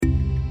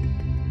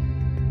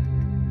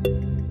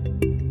Welcome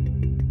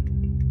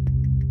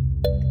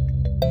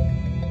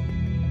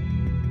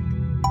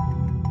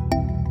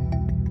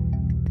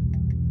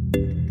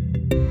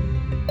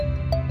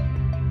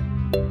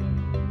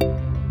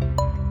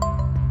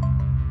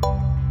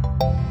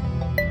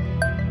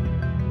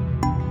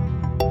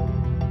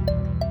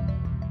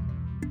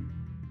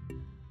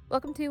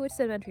to Which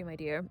Sedimentary, my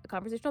dear, a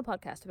conversational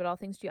podcast about all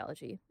things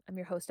geology. I'm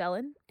your host,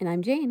 Ellen. And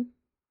I'm Jane.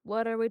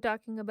 What are we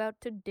talking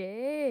about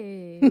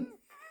today?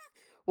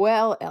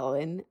 Well,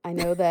 Ellen, I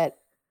know that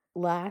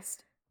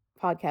last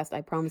podcast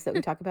I promised that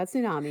we talk about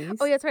tsunamis.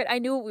 Oh, yeah, that's right. I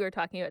knew what we were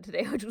talking about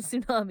today, which was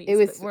tsunamis. It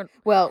was, but we're...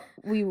 well,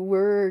 we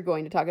were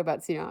going to talk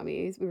about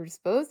tsunamis. We were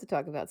supposed to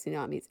talk about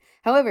tsunamis.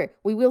 However,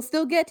 we will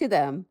still get to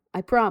them.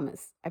 I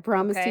promise. I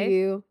promise to Okay.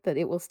 you that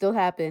it will still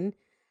happen.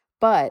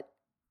 But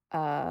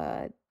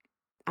I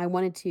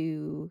wanted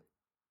to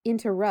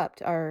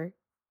interrupt our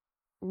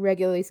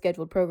regularly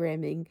scheduled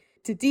programming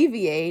to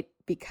deviate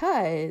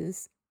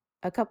because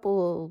a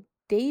couple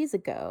days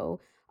ago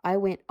I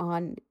went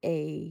on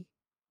a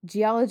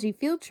geology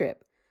field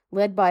trip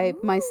led by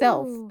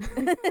myself. Ooh.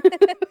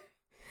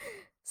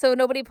 So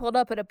nobody pulled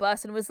up at a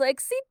bus and was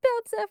like,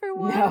 seatbelts,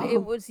 everyone. No.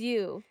 It was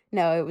you.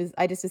 No,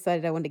 I just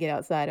decided I wanted to get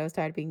outside. I was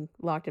tired of being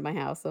locked in my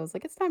house. So I was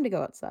like, it's time to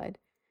go outside.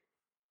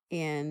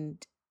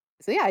 And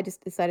so, yeah, I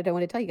just decided I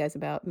wanted to tell you guys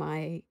about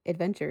my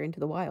adventure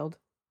into the wild.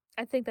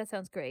 I think that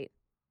sounds great.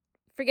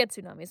 Forget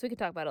tsunamis. We can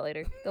talk about it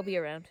later. They'll be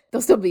around. They'll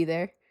still be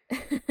there.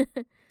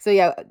 So,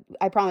 yeah,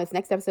 I promise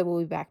next episode we'll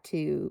be back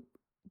to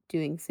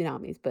doing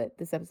tsunamis. But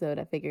this episode,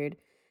 I figured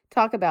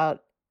talk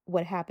about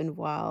what happened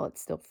while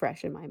it's still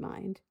fresh in my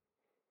mind.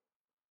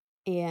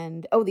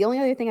 And, oh, the only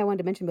other thing I wanted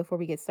to mention before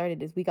we get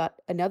started is we got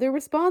another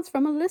response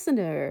from a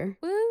listener.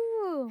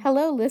 Woo!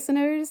 Hello,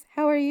 listeners.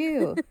 How are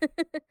you?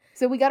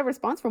 So we got a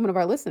response from one of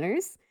our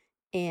listeners,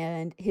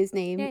 and his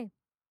name Yay.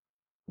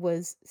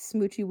 was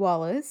Smoochy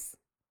Wallace.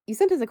 You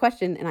sent us a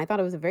question, and I thought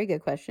it was a very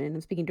good question.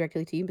 I'm speaking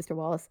directly to you, Mr.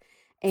 Wallace.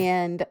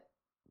 And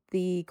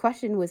the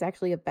question was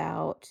actually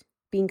about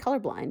being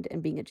colorblind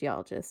and being a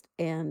geologist.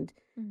 And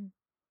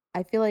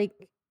I felt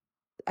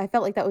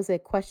like that was a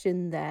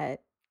question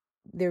that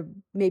there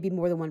may be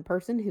more than one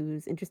person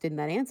who's interested in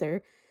that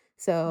answer.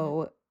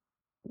 So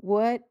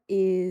what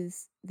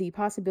is the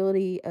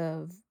possibility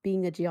of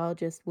being a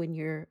geologist when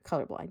you're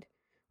colorblind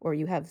or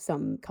you have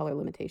some color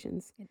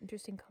limitations? An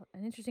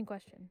interesting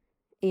question.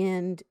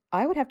 And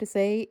I would have to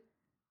say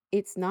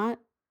it's not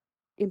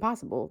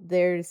impossible.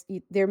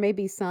 There may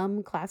be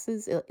some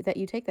classes that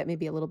you take that may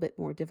be a little bit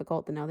more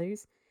difficult than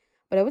others,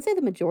 but I would say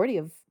the majority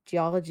of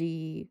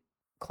geology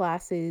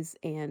classes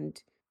and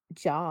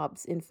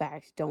jobs, in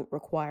fact, don't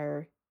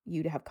require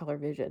you to have color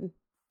vision.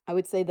 I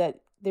would say that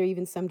there are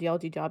even some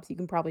geology jobs you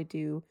can probably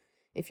do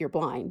if you're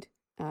blind.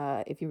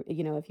 If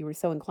you were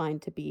so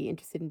inclined to be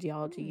interested in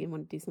geology and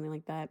want to do something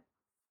like that,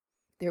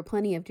 there are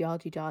plenty of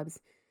geology jobs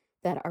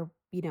that are,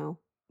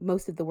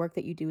 most of the work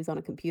that you do is on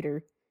a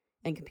computer,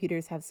 and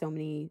computers have so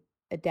many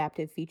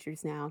adaptive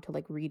features now to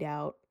like read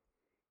out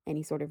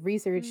any sort of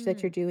research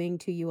that you're doing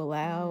to you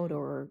aloud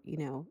or,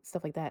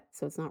 stuff like that.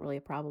 So it's not really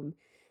a problem.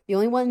 The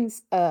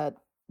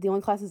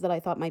only classes that I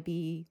thought might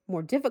be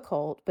more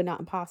difficult, but not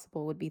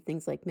impossible, would be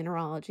things like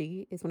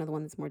mineralogy is one of the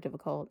ones that's more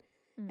difficult.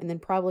 And then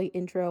probably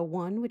Intro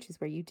 1, which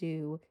is where you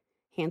do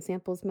hand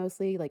samples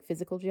mostly, like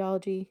physical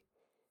geology.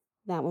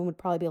 That one would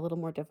probably be a little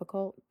more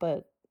difficult.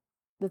 But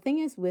the thing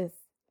is with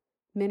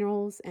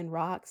minerals and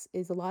rocks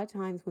is a lot of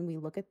times when we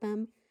look at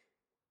them,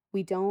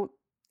 we don't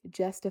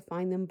just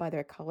define them by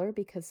their color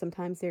because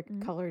sometimes their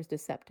color is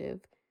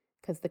deceptive,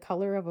 because the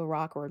color of a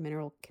rock or a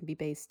mineral can be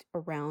based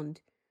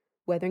around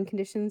weathering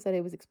conditions that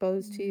it was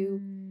exposed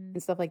to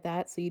and stuff like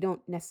that. So you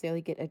don't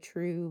necessarily get a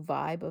true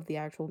vibe of the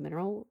actual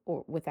mineral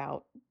or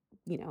without,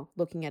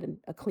 looking at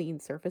a clean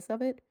surface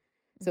of it.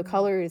 So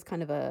color is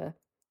kind of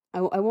I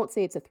won't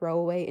say it's a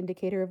throwaway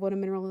indicator of what a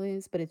mineral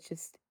is, but it's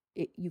just,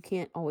 you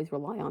can't always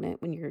rely on it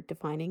when you're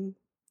defining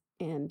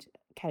and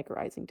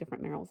categorizing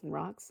different minerals and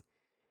rocks.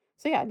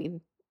 So yeah, I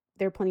mean,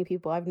 there are plenty of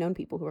people. I've known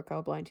people who are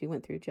colorblind who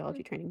went through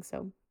geology training.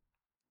 So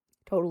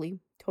totally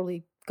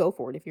go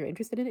for it. If you're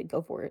interested in it,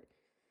 go for it.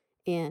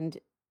 And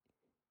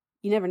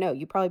you never know.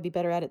 You'd probably be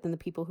better at it than the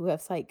people who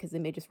have sight, because they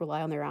may just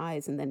rely on their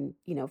eyes and then,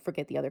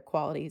 forget the other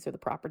qualities or the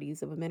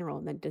properties of a mineral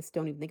and then just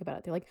don't even think about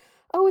it. They're like,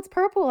 oh, it's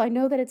purple. I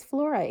know that it's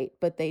fluorite,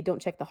 but they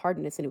don't check the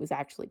hardness and it was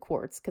actually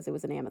quartz because it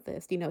was an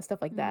amethyst,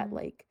 stuff like that.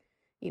 Like,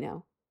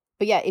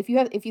 but yeah, if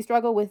you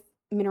struggle with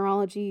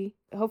mineralogy,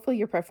 hopefully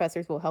your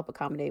professors will help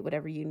accommodate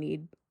whatever you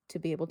need to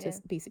be able to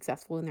be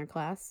successful in their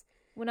class.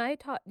 When I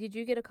taught, did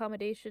you get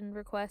accommodation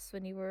requests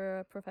when you were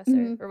a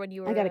professor or when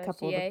you were I got a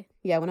couple TA?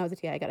 Yeah, when I was a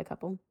TA, I got a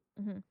couple.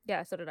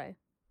 Yeah, so did I.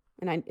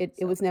 And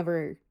it was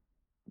never,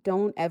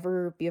 don't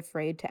ever be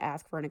afraid to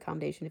ask for an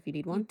accommodation if you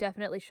need one. You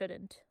definitely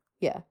shouldn't.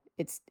 Yeah,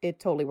 it's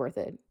totally worth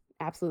it.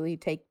 Absolutely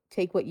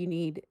take what you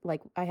need.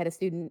 Like I had a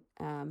student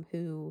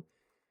who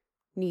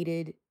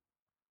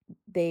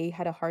they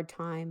had a hard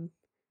time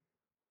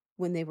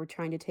when they were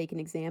trying to take an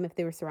exam if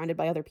they were surrounded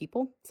by other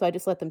people. So I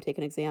just let them take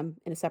an exam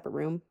in a separate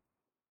room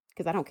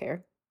because I don't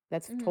care.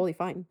 That's Mhm. totally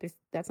fine.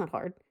 That's not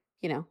hard,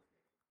 you know.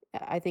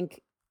 I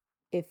think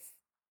if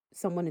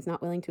someone is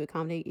not willing to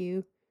accommodate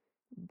you,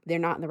 they're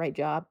not in the right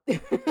job.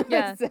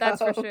 Yeah,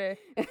 that's for So sure.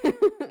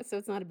 so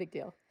it's not a big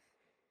deal.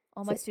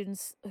 All my So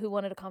students who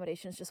wanted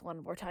accommodations just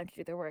wanted more time to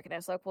do their work, and I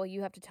was like, "Well,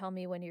 you have to tell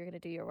me when you're going to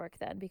do your work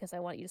then, because I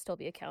want you to still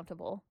be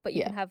accountable. But you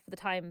yeah. can have the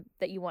time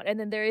that you want." And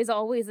then there is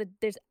always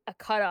there's a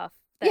cutoff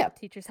Yeah. that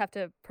teachers have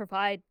to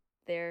provide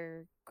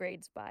their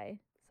grades by.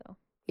 So,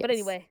 but Yes.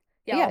 anyway,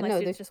 yeah, all Yeah, my no,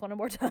 students there's just wanted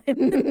more time,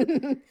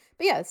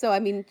 but yeah, so I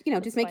mean, which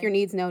just is make your fine.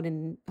 needs known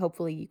and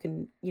hopefully you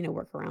can,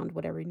 work around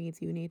whatever needs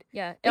you need.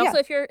 Yeah. But yeah, Also,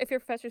 if your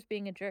professor's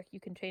being a jerk,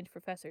 you can change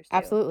professors too.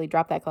 absolutely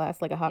drop that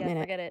class like a hot Yeah,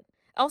 minute. forget it.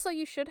 Also,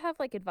 you should have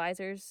like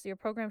advisors. Your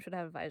program should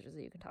have advisors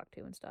that you can talk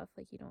to and stuff.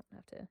 Like you don't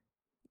have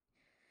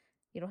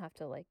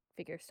to like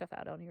figure stuff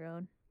out on your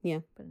own. Yeah.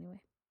 But anyway.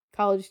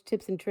 College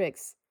tips and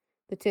tricks.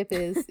 The tip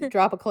is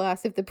drop a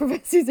class if the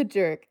professor's a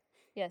jerk.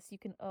 Yes, you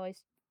can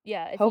always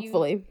yeah, if you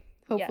Hopefully.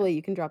 yeah. Hopefully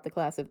you can drop the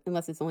class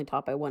unless it's only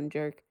taught by one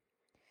jerk.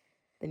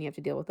 Then you have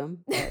to deal with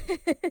them. But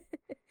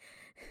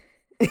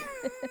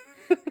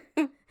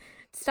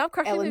Stop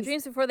crushing their Ellen's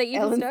dreams before they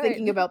even Ellen's start.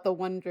 thinking about the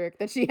one jerk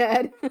that she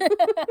had.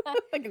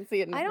 I can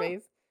see it in I his don't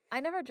face. I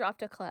never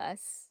dropped a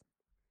class.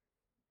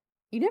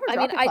 You never I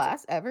mean, dropped a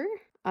class ever?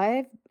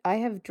 I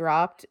have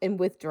dropped and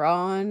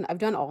withdrawn. I've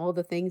done all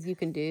the things you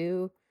can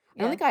do.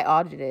 I don't yeah. think I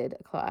audited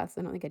a class.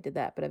 I don't think I did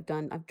that, but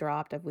I've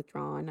dropped, I've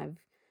withdrawn, I've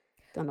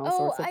done all Oh,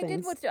 sorts of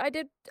things.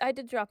 I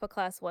did drop a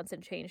class once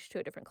and changed to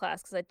a different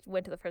class because I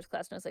went to the first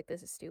class and I was like,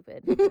 this is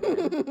stupid. And then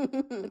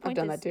the I've point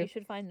done that is, you too.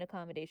 should find an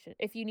accommodation.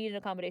 If you need an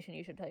accommodation,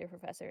 you should tell your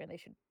professor, and they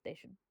should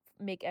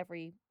make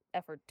every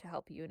effort to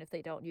help you. And if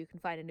they don't, you can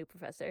find a new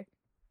professor.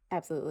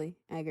 Absolutely.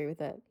 I agree with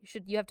that.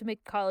 You have to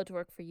make college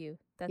work for you.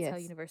 That's how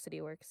Yes. university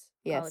works.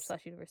 College Yes.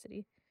 slash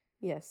university.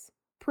 Yes.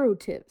 Pro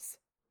tips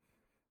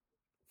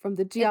from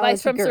the Advice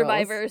geology from girls.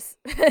 survivors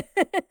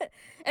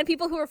and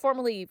people who were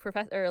formerly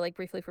professor or like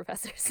briefly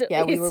professors at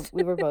Yeah, least.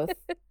 we were both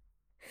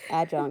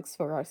adjuncts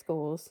for our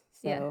schools.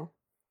 Yeah. So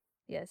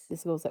Yes. the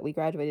schools that we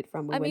graduated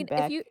from, we I mean, went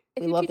back. if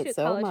We you loved teach it at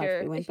so college much.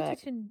 or We went if you back.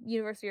 teach in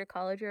university or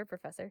college, you're a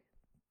professor.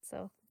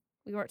 So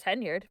we weren't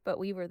tenured, but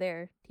we were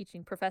there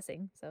teaching,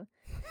 professing. So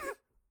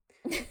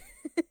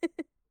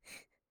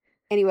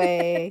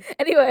Anyway,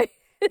 anyway,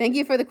 thank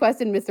you for the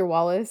question, Mr.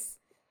 Wallace.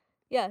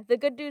 yeah. The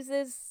good news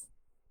is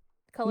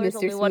color is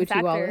Mr. only one Smoochie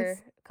factor.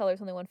 Wallace. Color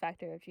is only one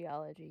factor of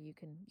geology.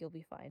 You'll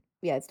be fine,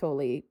 Yeah, it's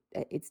totally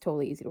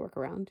easy to work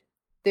around.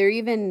 There are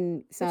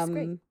even which is great.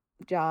 some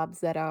jobs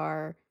that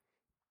are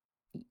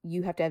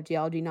you have to have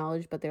geology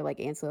knowledge, but they're like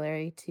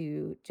ancillary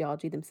to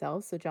geology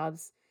themselves. So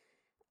jobs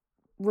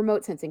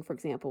remote sensing, for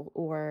example,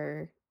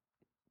 or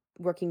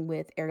working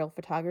with aerial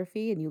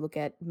photography and you look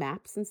at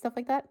maps and stuff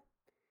like that.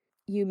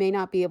 You may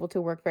not be able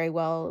to work very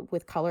well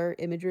with color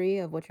imagery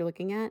of what you're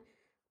looking at.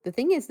 The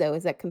thing is though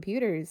is that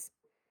computers,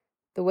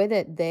 the way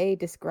that they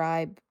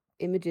describe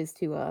images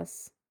to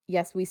us,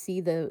 yes, we see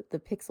the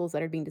pixels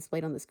that are being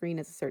displayed on the screen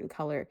as a certain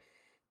color,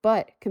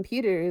 but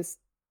computers,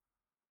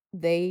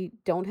 they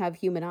don't have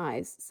human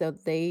eyes, so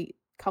they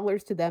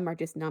colors to them are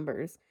just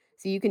numbers.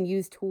 So you can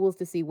use tools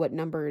to see what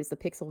number is the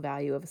pixel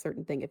value of a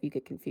certain thing if you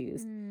get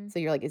confused. Mm, So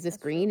you're like, is this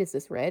that's true. green? Is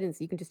this red? And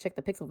so you can just check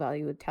the pixel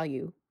value and tell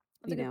you,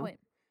 That's you a good know. point.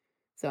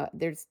 So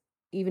there's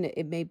even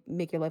it may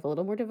make your life a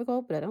little more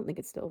difficult, but I don't think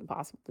it's still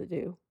impossible to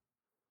do.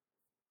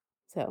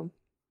 So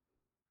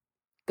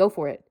go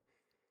for it.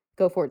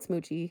 Go for it,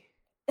 Smoochie.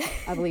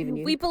 I believe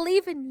in We you.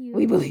 believe in you.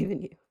 We believe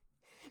in you.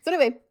 So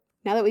anyway,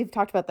 now that we've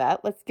talked about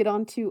that, let's get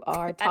on to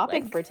our At topic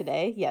length. for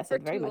today. Yes, For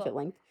very too much at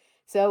long. length.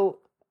 So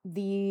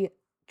the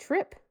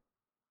trip,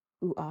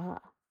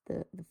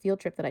 the field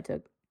trip that I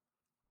took.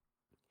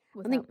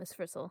 I think Without Miss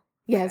Frizzle for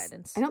yes,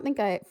 guidance. I don't think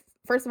I.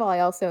 First of all, I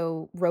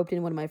also roped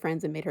in one of my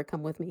friends and made her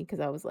come with me because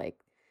I was like,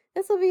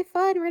 "This will be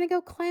fun. We're gonna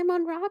go climb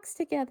on rocks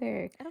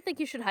together." I don't think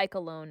you should hike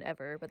alone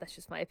ever, but that's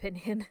just my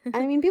opinion.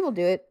 I mean, people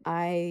do it.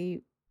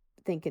 I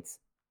think it's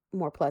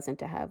more pleasant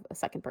to have a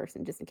second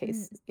person just in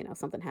case, Mm,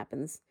 something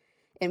happens.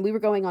 And we were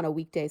going on a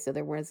weekday, so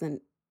there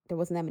wasn't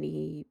that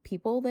many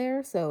people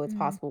there, so it's mm.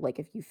 possible like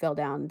if you fell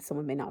down,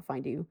 someone may not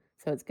find you.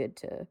 So it's good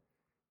to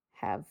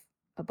have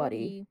a buddy.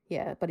 Buddy.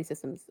 Yeah, buddy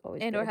system's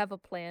always And or good. have a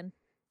plan.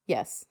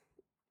 Yes.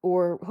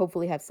 Or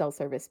hopefully have cell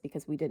service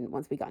because we didn't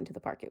once we got into the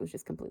park, it was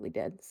just completely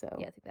dead. Yeah, So,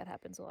 I think that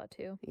happens a lot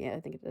too. yeah, I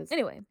think it does.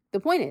 Anyway. The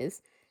point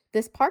is,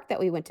 this park that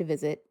we went to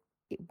visit,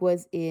 it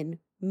was in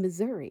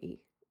Missouri.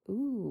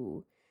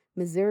 Ooh,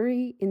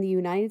 Missouri in the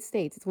United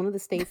States. It's one of the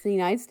states in the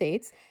United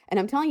States. And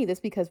I'm telling you this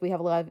because we have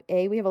a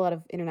lot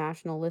of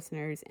international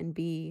listeners, and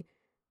B,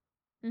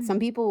 some Mm-hmm.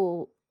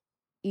 people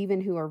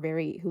even who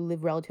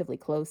live relatively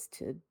close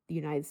to the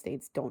United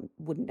States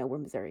wouldn't know where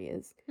Missouri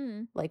is.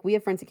 Hmm. Like we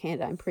have friends in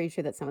Canada. I'm pretty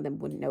sure that some of them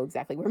wouldn't know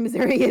exactly where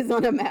Missouri is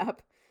on a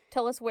map.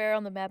 Tell us where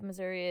on the map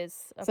Missouri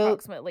is So the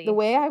approximately.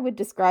 way I would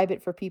describe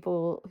it for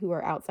people who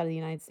are outside of the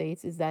United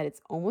States is that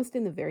it's almost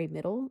in the very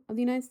middle of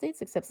the United States,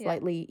 except Yeah.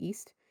 slightly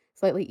east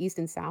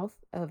and south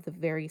of the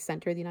very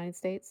center of the United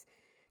States.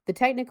 The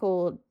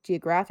technical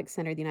geographic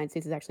center of the United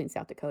States is actually in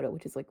South Dakota,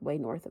 which is like way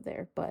north of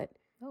there. But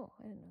Oh,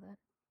 I didn't know that.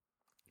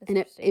 That's and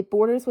it interesting. it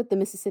borders with the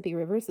Mississippi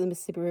River, so the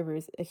Mississippi River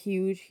is a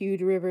huge,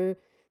 huge river.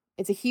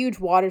 It's a huge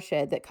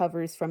watershed that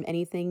covers from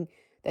anything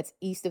that's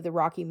east of the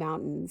Rocky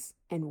Mountains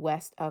and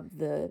west of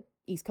the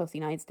East Coast of the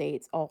United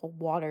States. All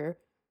water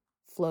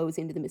flows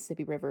into the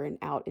Mississippi River and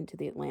out into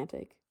the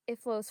Atlantic. It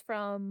flows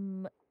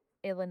from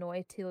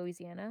Illinois to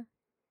Louisiana.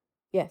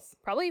 Yes.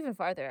 Probably even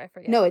farther, I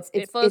forget. No, it's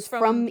It it's flows it's from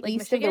from Lake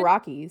east of the Michigan?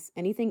 Rockies.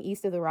 Anything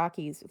east of the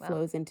Rockies Wow.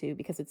 flows into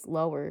because it's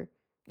lower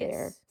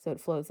there, Yes. so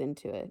it flows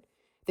into it.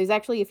 There's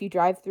actually if you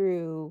drive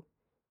through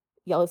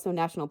Yellowstone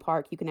National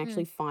Park, you can Mm.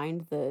 actually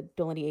find the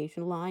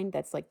delineation line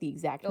that's, like, the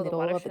exact Oh, the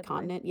middle of the watershed line.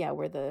 continent. Yeah,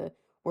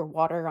 where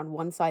water on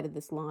one side of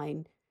this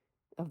line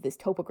of this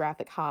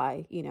topographic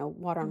high,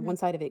 water on Mhm. one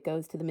side of it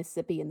goes to the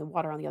Mississippi, and the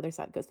water on the other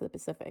side goes to the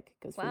Pacific,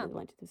 goes from the Wow.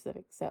 Atlantic to the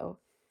Pacific. So,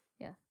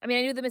 Yeah. I mean,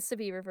 I knew the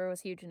Mississippi River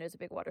was huge and it was a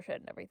big watershed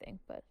and everything,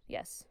 but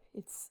yes.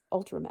 it's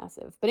ultra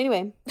massive. But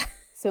anyway,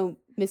 so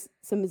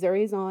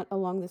Missouri is on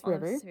along this On the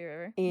river, Mississippi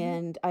River. Mhm.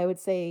 and I would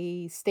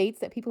say states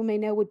that people may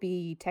know would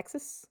be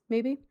Texas,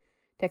 maybe.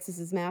 Texas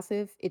is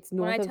massive. It's When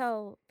north I of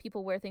tell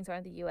people where things are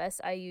in the US,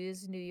 I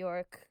use New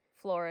York,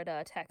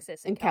 Florida,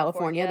 Texas, and in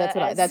California.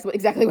 California as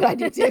Exactly what I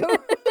do too.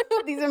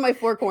 These are my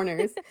four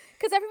corners.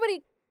 because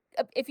everybody,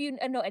 if you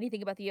know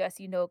anything about the US,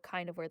 you know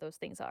kind of where those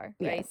things are,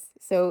 right? Yes.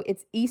 So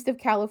it's east of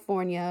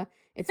California,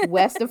 it's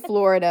west of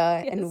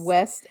Florida, and Yes.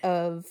 west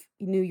of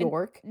New And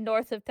York,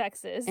 north of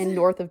Texas. and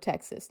north of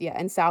Texas. Yeah,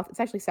 and south. It's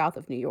actually south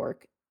of New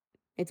York.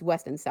 It's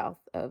west and south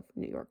of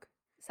New York.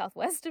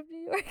 Southwest of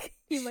New York,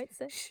 you Shh, might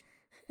say. shh.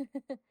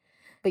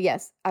 But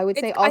yes, I would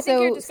say I think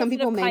your also some description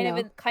people of may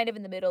know kind of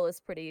in the middle is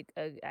pretty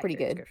pretty accurate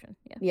good. description.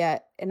 Yeah. Yeah,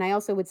 and I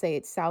also would say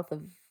it's south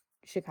of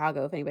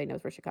Chicago, if anybody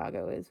knows where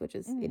Chicago is, which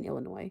is Mhm. in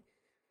Illinois.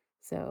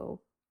 So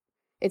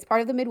it's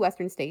part of the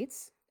Midwestern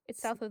states. It's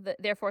south of the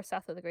therefore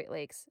south of the Great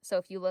Lakes. So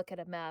if you look at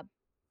a map,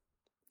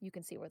 you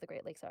can see where the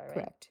Great Lakes are, right?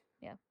 Correct.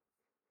 Yeah.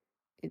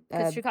 It,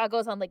 Because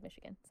Chicago's on Lake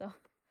Michigan. So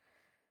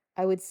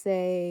I would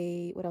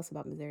say what else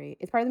about Missouri?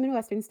 It's part of the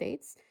Midwestern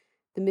states.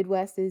 The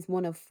Midwest is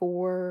one of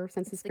four it's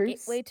census the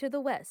groups. gateway to the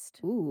West.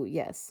 Ooh,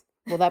 yes.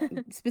 Well, that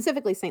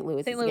specifically St.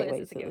 Louis St. is the Louis gateway.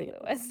 is the So gateway to the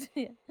yeah. West.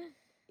 Yeah.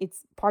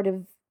 It's part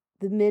of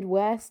the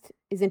Midwest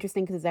is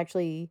interesting because it's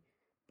actually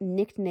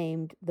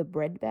nicknamed the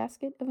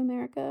breadbasket of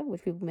America,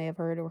 which people may have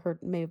heard or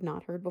may have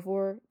not heard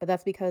before. But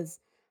that's because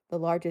the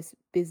largest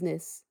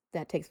business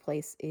that takes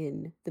place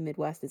in the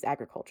Midwest is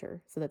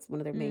agriculture. So that's one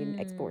of their main Mm.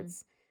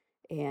 exports.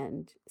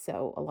 And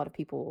so a lot of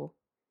people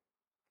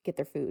get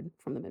their food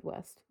from the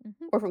Midwest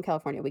Mhm. or from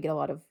California. We get a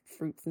lot of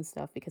fruits and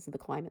stuff because of the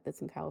climate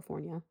that's in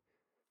California.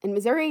 And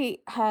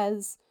Missouri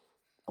has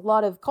a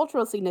lot of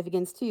cultural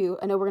significance too.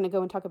 I know we're going to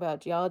go and talk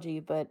about geology,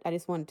 but I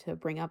just wanted to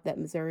bring up that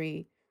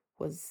Missouri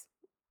was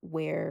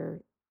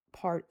where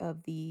part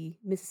of the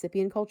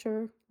Mississippian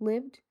culture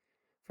lived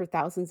for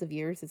thousands of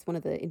years. It's one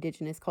of the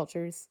indigenous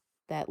cultures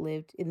that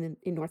lived in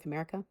North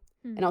America.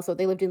 Mm. And also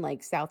they lived in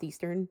like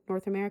southeastern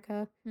North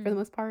America for the Mm.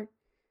 most part.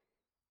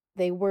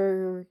 They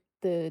were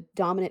the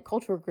dominant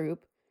cultural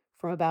group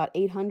from about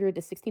 800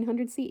 to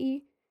 1600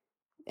 CE,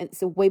 and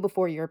so way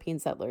before European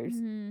settlers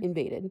Mhm.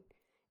 invaded.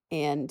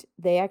 And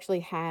they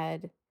actually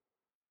had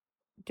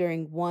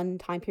during one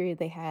time period,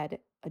 they had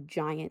a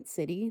giant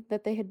city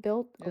that they had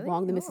built Really?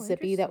 along the Oh,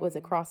 Mississippi that was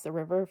interesting. across the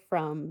river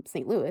from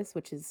St. Louis,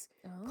 which is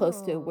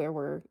close to Oh. where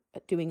we're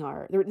doing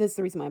this is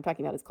the reason why I'm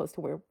talking about it's close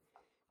to where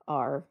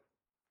our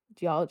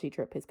geology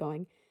trip is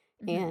going.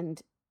 Mhm.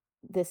 And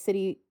the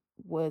city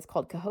was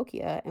called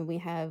Cahokia, and we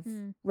have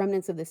Mm.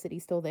 remnants of the city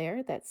still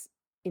there that's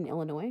in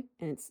Illinois.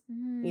 And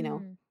you know,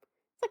 Mm.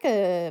 it's like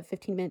a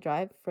 15-minute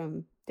drive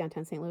from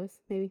downtown St. Louis,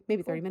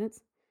 maybe 30 Cool.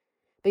 minutes.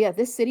 But yeah,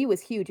 this city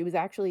was huge.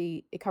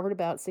 It covered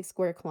about 6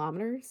 square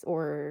kilometers,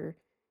 or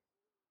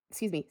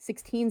excuse me,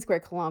 16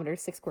 square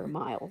kilometers, 6 square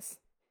miles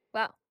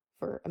Wow.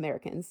 for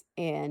Americans.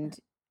 And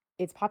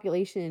its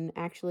population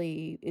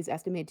actually is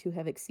estimated to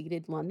have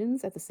exceeded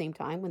London's at the same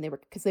time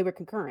because they were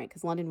concurrent,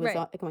 because London was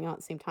Right. going on at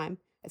the same time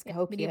as Yeah.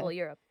 Medieval Cahokia.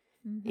 Europe.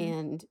 Mhm.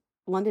 And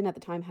London at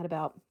the time had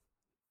about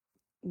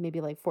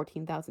maybe like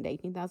 14,000 to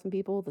 18,000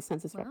 people. The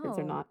census records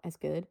are Wow. not as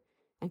good.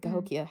 And Mm.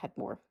 Cahokia had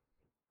more.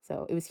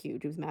 So it was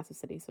huge. It was a massive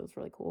city. So it was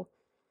really cool.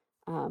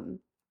 Um,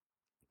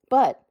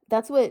 but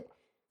that's what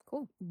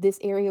Cool. this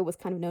area was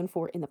kind of known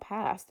for in the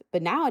past.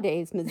 But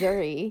nowadays,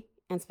 Missouri,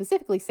 and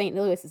specifically St.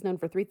 Louis, is known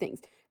for three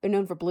things. They're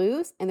known for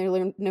blues, and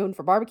they're known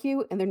for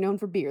barbecue, and they're known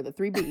for beer. The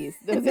three B's.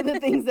 Those are the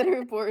things that are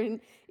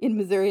important in It's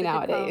Missouri a good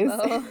nowadays.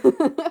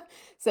 combo.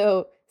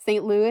 So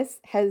St. Louis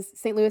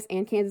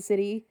and Kansas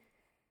City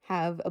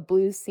have a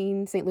blues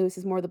scene. St. Louis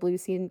is more the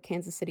blues scene.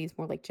 Kansas City is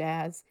more like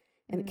jazz.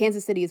 And Mm.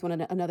 Kansas City is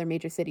another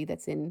major city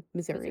that's in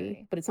Missouri,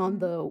 Missouri. but it's on Mhm.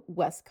 the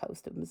west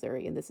coast of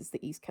Missouri, and this is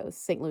the east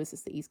coast. St. Louis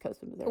is the east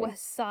coast of The Missouri.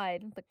 west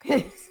side, the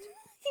You coast.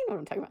 know what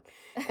I'm talking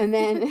about. And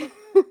then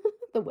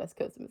the west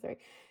coast of Missouri.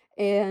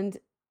 And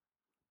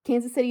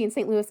Kansas City and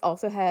St. Louis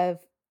also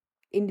have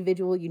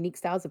individual unique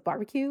styles of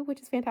barbecue,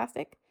 which is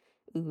fantastic.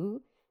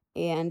 Ooh.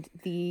 And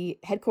the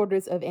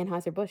headquarters of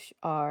Anheuser-Busch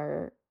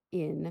are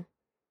in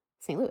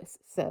St. Louis.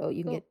 So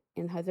you can Cool. get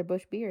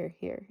Anheuser-Busch beer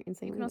here in You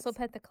St. can also Louis.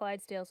 pet the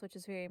Clydesdales, which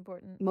is very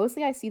important.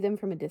 Mostly I see them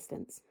from a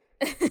distance.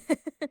 Well,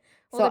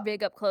 they're So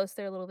big up close.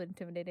 They're a little bit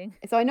intimidating.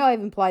 so I know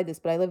I've implied this,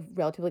 but I live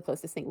relatively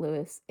close to St.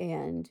 Louis,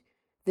 and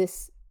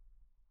this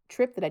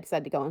trip that I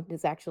decided to go on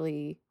is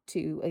actually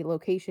to a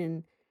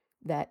location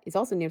that is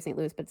also near St.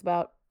 Louis, but it's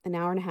about an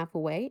hour and a half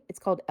away. It's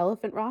called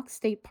Elephant Rock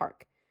State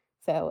Park.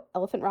 So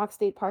Elephant Rock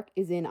State Park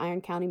is in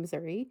Iron County,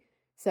 Missouri.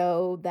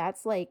 So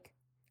that's like,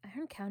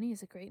 Iron County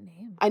is a great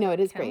name I know for it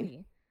a is great.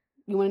 county.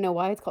 You want to know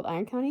why it's called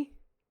Iron County?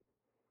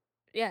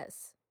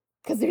 Yes.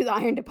 Because there's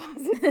iron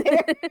deposits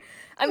there.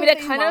 I So mean, I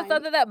they kind of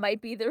thought mine. that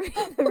might be the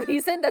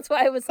reason. That's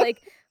why I was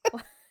like,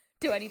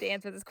 do I need to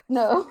answer this question?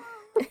 No.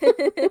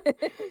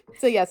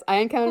 So yes,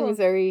 Iron County, Cool.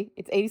 Missouri.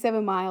 It's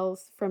 87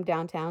 miles from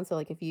downtown. So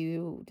like if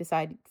you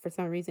decide for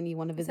some reason you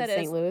want to You said visit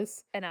it St. is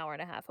Louis, an hour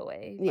and a half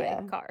away by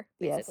yeah, car,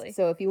 yes. basically.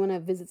 So if you want to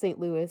visit St.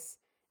 Louis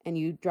and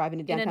you drive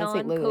into In a downtown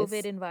St. non-COVID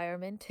Louis,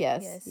 environment.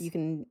 yes, Yes.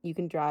 you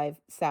can drive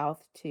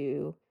south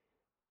to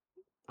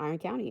Iron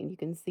County and you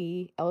can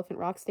see Elephant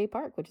Rock State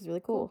Park, which is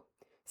really Cool. cool.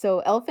 So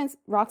Elephant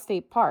Rock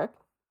State Park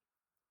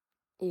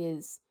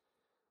is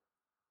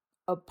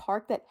a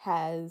park that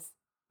has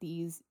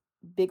these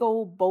big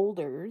old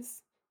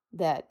boulders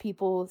that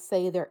people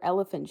say they're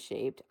elephant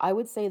shaped. I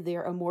would say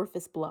they're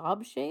amorphous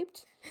blob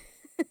shaped,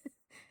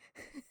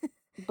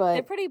 They're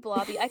but pretty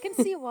blobby. I can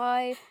see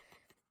why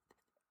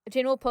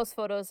Jane will post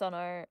photos on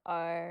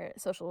our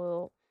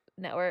social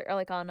network, or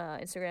like on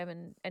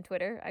Instagram and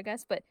Twitter, I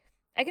guess. But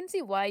I can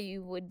see why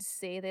you would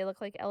say they look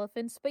like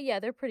elephants. But yeah,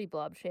 they're pretty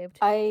blob shaped.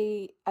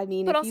 I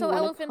mean, But if you also, want to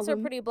elephants color are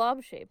 'em, pretty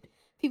blob shaped.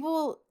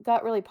 people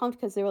got really pumped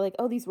because they were like,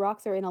 "Oh, these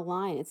rocks are in a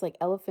line. It's like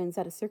elephants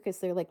at a circus.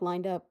 They're like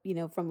lined up, you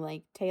know, from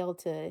like tail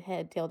to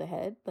head.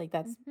 Like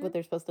that's Mm-hmm. what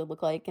they're supposed to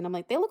look like." And I'm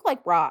like, "They look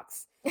like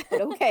rocks."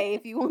 But okay,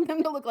 if you want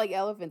them to look like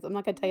elephants, I'm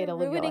not gonna tell you You're how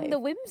to live your ruining the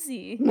life.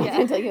 whimsy. I'm not Yeah.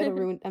 gonna tell you how to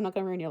ruin. I'm not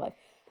gonna ruin your life.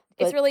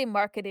 It's But really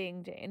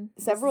marketing, Jane.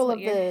 This is what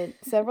you're.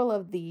 several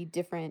of the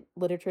different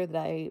literature that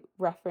I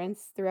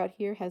reference throughout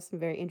here has some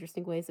very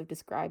interesting ways of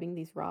describing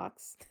these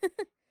rocks.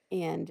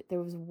 And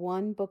there was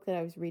one book that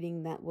I was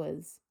reading that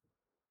was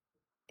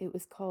it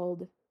was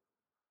called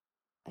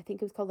I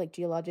think it was called like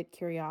Geologic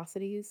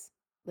Curiosities,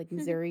 like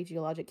Missouri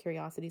Geologic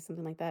Curiosities,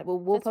 something like that. Well,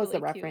 we'll That's post the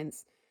really cute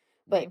reference.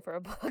 name But for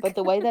a book. but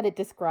the way that it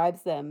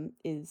describes them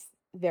is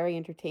very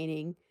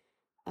entertaining.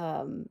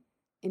 Um,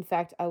 in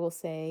fact, I will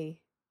say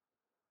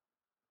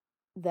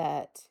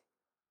that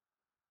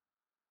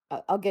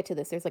I'll get to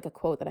this. There's like a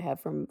quote that I have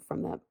from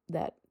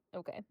that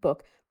Okay.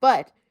 book.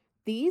 But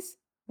these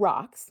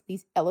rocks,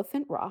 these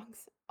elephant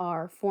rocks,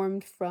 are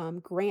formed from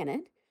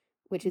granite,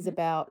 which is Mhm.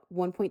 about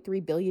 1.3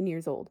 billion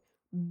years old.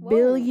 Whoa.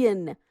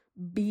 Billion,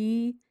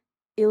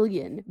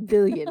 billion,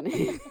 billion.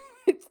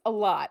 It's a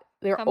lot.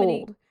 They're How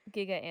many old.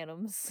 giga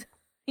anims?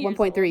 Years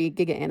 1.3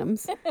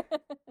 gigaanims. old?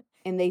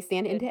 And they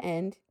stand end Good. to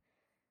end.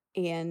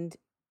 And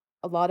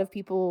a lot of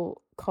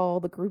people call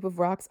the group of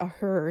rocks a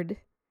herd.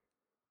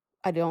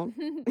 I don't.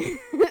 I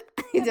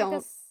Yeah,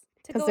 don't. to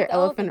Because go with they're the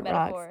elephant elephant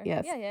rocks. metaphor.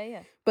 Yes.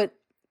 Yeah. But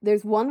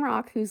there's one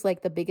rock who's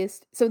like the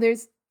biggest. So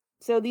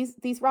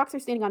these rocks are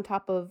standing on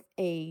top of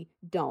a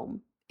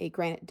dome, a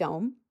granite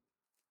dome.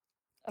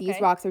 These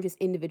Okay. rocks are just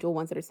individual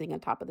ones that are sitting on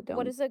top of the dome.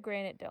 What is a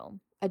granite dome?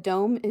 A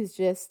dome is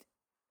just,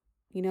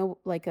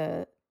 like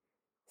a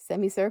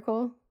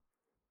semicircle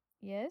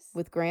Yes.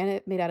 with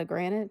granite made out of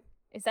granite.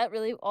 Is that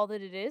really all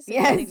that it is? There's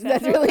Yes, nothing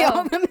that's special? really Oh.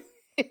 all that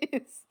it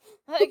is.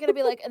 I thought you were gonna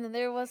be like, and then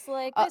there was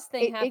like this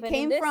thing It happened,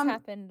 came and this from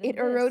happened, and it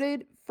this.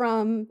 eroded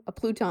from a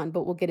Pluton,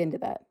 but we'll get into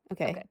that.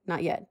 Okay, Okay.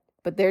 not yet.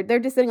 But they're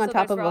just sitting on So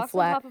top there's of a rocks on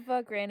flat, top of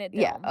a granite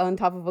dome. yeah, on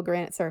top of a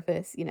granite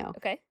surface,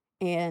 Okay.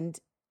 And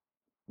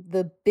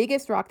the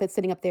biggest rock that's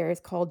sitting up there is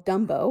called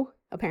Dumbo,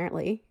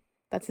 apparently.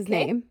 That's his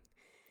Okay. name.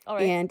 All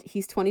right. And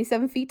he's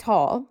 27 feet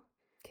tall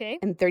Okay.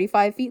 and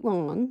 35 feet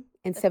long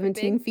and That's pretty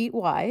 17 big. feet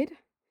wide.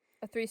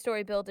 A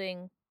 3-story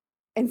building.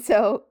 And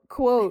so,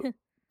 quote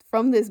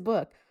from this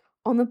book,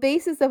 on the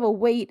basis of a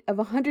weight of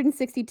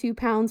 162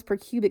 pounds per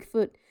cubic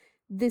foot,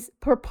 this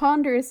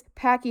preponderous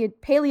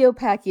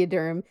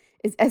paleopachyderm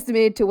is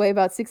estimated to weigh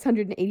about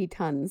 680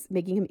 tons,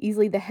 making him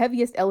easily the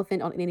heaviest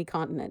elephant on any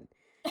continent.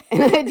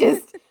 And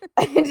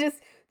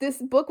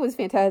this book was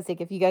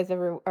fantastic. If you guys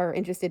ever are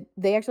interested,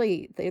 there's a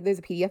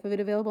PDF of it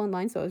available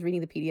online. So I was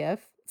reading the PDF.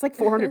 It's like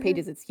 400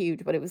 pages. It's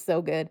huge, but it was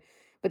so good.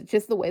 But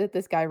just the way that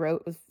this guy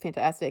wrote was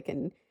fantastic.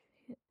 And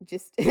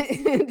just,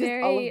 just all of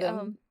Very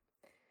them.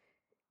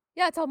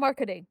 Yeah, it's all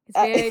marketing. It's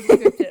very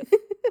descriptive.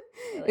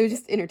 It was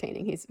just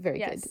entertaining. He's very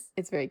good. Yes.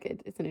 It's very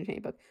good. It's an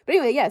entertaining book. But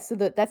anyway, yeah, so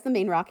that's the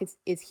main rock.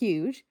 It's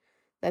huge.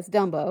 That's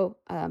Dumbo.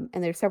 And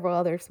there's several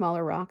other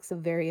smaller rocks of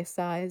various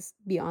size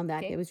beyond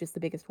that. Okay. It was just the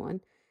biggest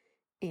one.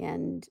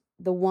 And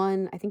the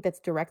one I think that's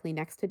directly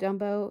next to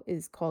Dumbo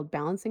is called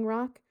Balancing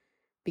Rock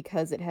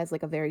because it has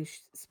like a very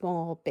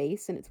small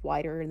base and it's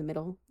wider in the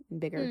middle and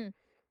bigger.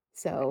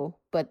 So,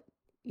 but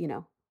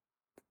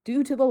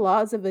due to the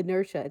laws of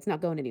inertia, it's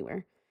not going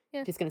anywhere.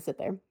 Yeah. Just going to sit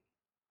there.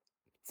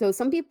 So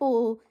some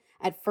people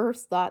at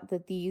first thought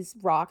that these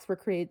rocks were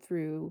created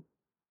through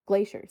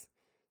glaciers.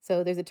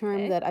 So there's a term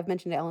Okay. that I've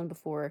mentioned to Ellen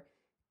before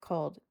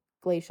called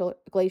glacial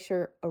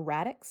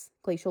erratics.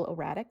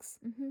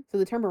 Mhm. So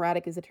the term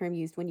erratic is a term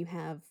used when you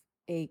have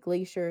a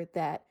glacier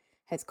that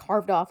has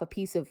carved off a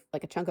piece of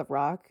like a chunk of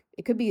rock.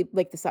 It could be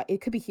like the size,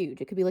 it could be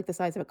huge. It could be like the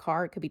size of a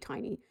car. It could be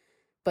tiny,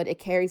 but it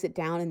carries it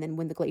down. And then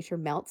when the glacier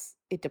melts,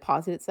 it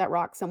deposits that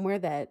rock somewhere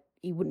that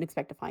you wouldn't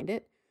expect to find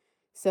it.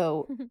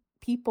 So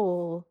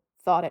people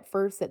thought at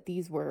first that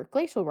these were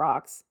glacial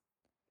rocks,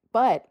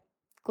 but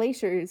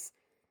glaciers,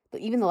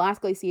 even the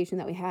last glaciation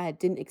that we had,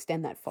 didn't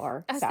extend that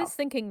far I was just south.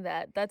 thinking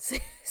that. That's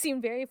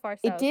seemed very far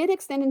It south. did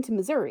extend into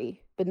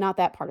Missouri, but not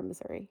that part of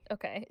Missouri.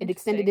 Okay, It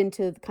extended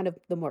interesting. into kind of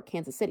the more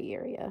Kansas City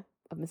area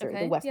of Missouri, the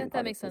Okay, yeah, western that part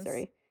of makes sense.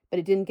 Missouri, but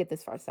it didn't get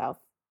this far south.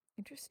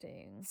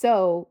 Interesting.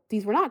 So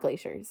these were not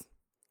glaciers.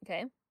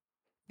 Okay.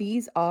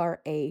 These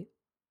are a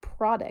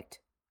product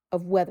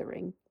of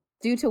weathering.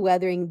 Due to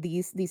weathering,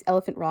 these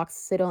elephant rocks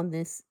sit on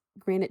this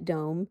granite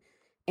dome,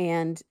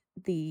 and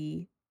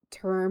the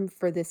term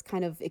for this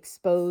kind of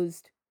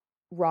exposed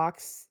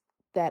rocks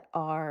that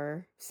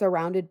are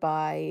surrounded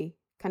by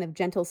kind of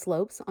gentle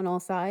slopes on all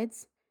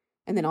sides,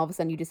 and then Mhm. all of a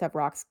sudden you just have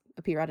rocks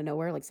appear out of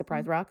nowhere, like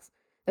surprise Mhm. rocks.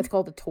 That's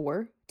called a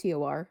tor,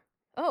 T-O-R.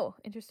 Oh,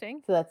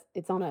 interesting. So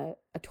it's on a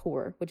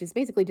tor, which is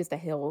basically just a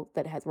hill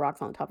that has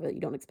rocks on top of it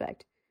you don't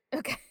expect.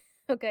 Okay.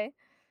 Okay.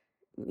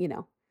 You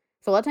know.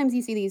 So a lot of times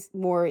you see these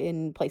more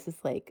in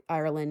places like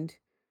Ireland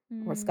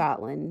or Mm.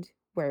 Scotland,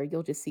 where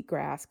you'll just see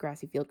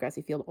grassy field.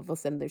 All of a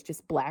sudden there's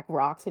just black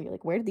rocks and you're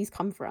like, where did these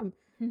come from?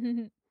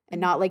 And Mhm.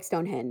 not like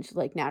Stonehenge,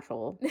 like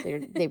natural.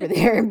 They were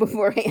there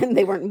beforehand.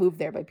 They weren't moved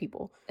there by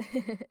people.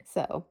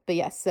 So, but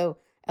yes, so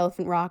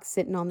Elephant Rock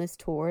sitting on this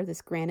tour,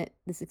 this granite,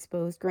 this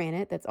exposed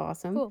granite, that's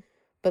awesome. Cool.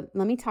 But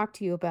let me talk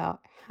to you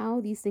about how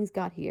these things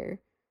got here.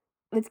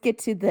 Let's get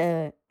to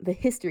the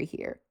history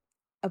here.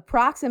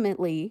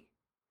 Approximately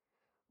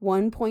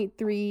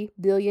 1.3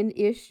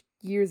 billion-ish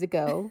years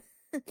ago,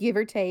 give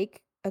or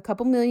take a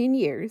couple million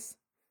years,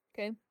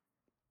 Okay.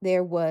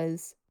 there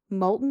was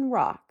molten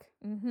rock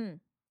Mhm.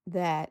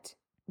 that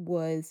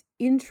was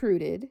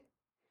intruded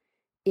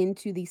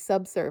into the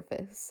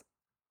subsurface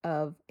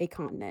of a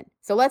continent.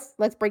 So let's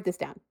break this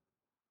down.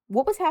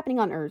 What was happening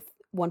on Earth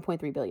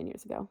 1.3 billion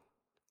years ago?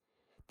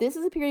 This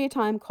is a period of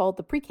time called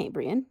the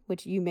Precambrian,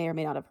 which you may or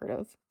may not have heard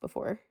of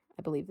before.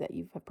 I believe that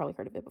you have probably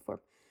heard of it before.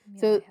 Yeah, I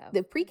So have.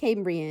 the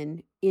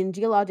Precambrian in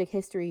geologic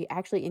history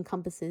actually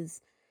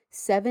encompasses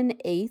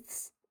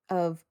 7/8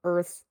 of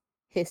Earth's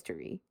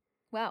history.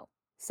 Wow.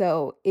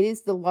 So it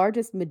is the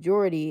largest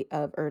majority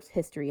of Earth's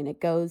history, and it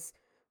goes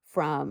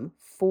from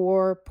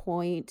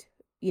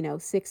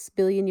 4.6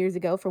 billion years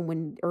ago from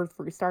when Earth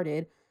first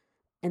started,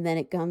 and then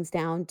it comes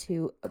down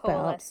to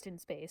about Coalesced in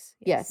space.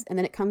 Yes. yes, and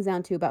then it comes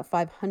down to about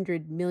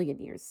 500 million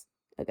years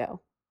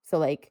ago. So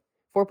like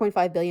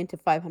 4.5 billion to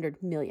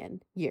 500 million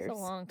It's a years.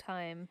 long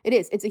time. It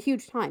is. It's a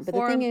huge time. But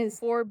the thing is,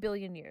 4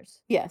 billion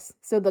years. yes.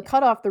 So the Yeah.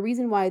 cutoff, the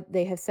reason why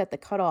they have set the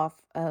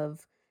cutoff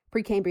of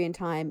Precambrian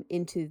time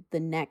into the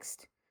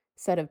next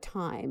set of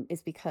time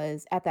is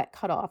because at that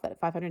cutoff, at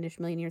 500-ish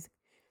million years,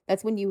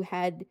 that's when you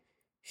had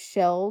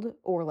shelled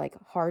or like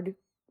hard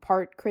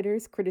part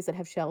critters that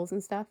have shells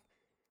and stuff.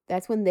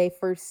 That's when they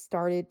first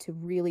started to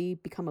really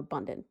become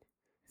abundant.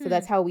 So Hmm.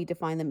 that's how we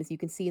define them, as you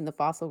can see in the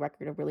fossil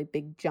record, a really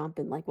big jump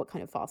in like what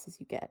kind of fossils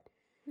you get.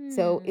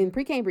 So in Hmm.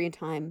 Precambrian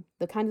time,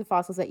 the kinds of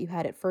fossils that you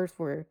had at first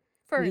were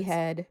we Ferns.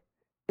 had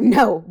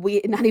no,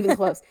 we not even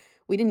close.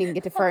 We didn't even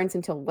get to ferns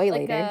until way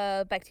Like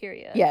later.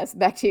 bacteria. Yes,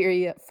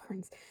 bacteria,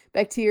 ferns,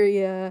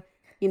 bacteria,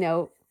 you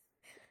know,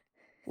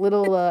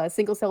 little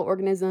single cell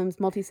organisms,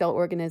 multi-cell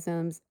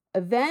organisms.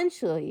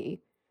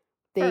 Eventually,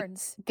 they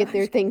Ferns. Oh, get I'm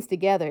their just kidding. things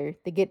together.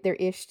 They get their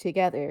ish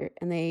together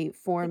and They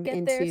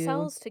get their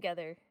cells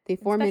together they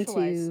and form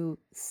specialize. into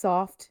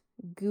soft,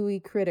 gooey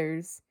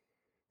critters.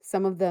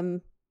 Some of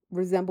them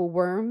resemble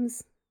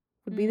worms,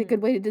 would be the Hmm.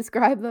 good way to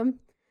describe them.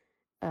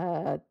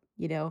 Uh,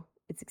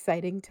 it's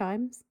exciting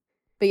times.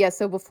 But yeah,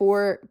 so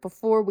before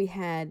we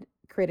had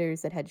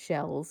critters that had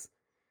shells,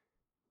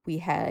 we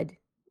had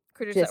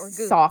Critters that were just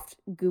goo. soft,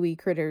 gooey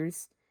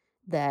critters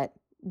that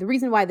the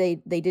reason why they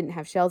didn't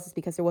have shells is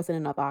because there wasn't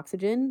enough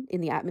oxygen in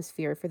the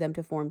atmosphere for them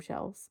to form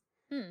shells.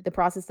 Hmm. The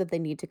process that they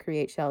need to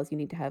create shells, you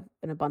need to have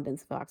an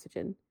abundance of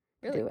oxygen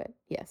to Really? do it.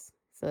 Yes.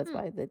 So that's Hmm.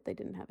 why they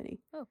didn't have any.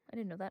 Oh, I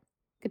didn't know that.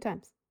 Good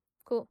times.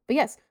 Cool. But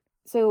yes,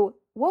 so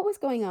what was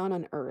going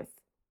on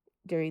Earth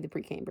during the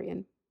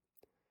Precambrian?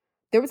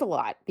 There was a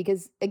lot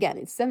because, again,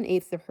 it's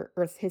 7/8 of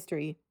Earth's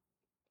history.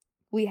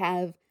 We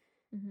have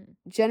Mhm.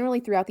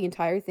 generally throughout the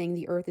entire thing,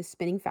 the Earth is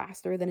spinning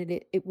faster than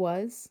it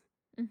was.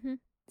 Mhm.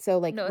 So,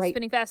 like, No, it's right,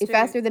 spinning it's faster.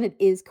 faster than it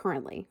is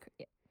currently.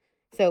 Yeah.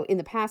 So, in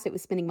the past, it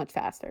was spinning much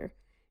faster.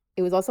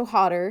 It was also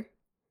hotter.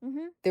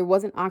 Mhm. There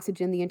wasn't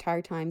oxygen the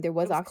entire time. There It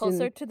was was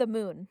closer oxygen. to the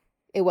moon.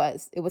 It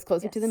was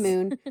closer to the Yes.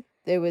 moon.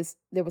 There was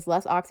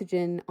less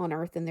oxygen on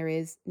Earth than there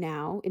is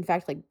now. In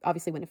fact, like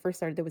obviously when it first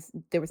started,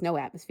 there was no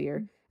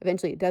atmosphere.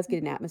 Eventually, it does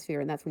get an atmosphere,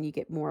 and that's when you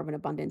get more of an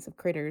abundance of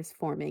critters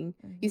forming.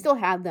 You Mhm. still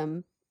had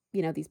them,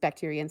 these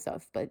bacteria and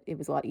stuff, but it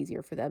was a lot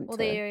easier for them Well,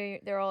 to.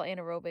 they're all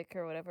anaerobic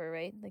or whatever,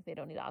 right? Like they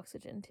don't need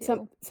oxygen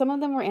Some too. some of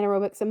them are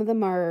anaerobic. Some of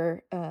them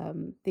are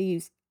they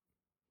use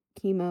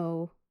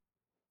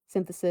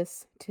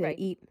chemosynthesis to Right.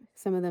 eat.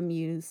 Some of them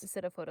use,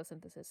 Instead of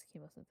photosynthesis,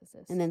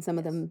 chemosynthesis. and then some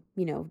of Yes. them,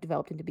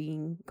 developed into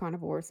being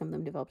carnivores. Some of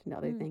them developed into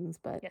other Mm. things.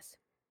 But Yes.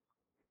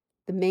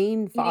 the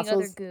main Eating other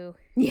fossils, goo.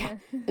 yeah,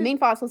 Yeah. the main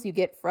fossils you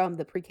get from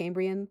the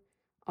Precambrian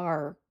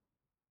are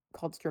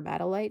called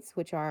stromatolites,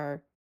 which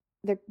are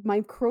they're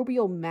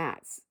microbial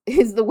mats,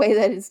 is the way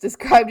that it's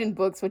described in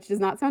books, which does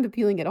not sound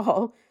appealing at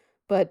all.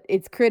 But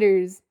it's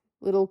critters,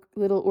 little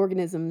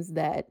organisms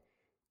that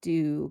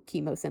do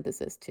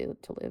chemosynthesis to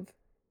live.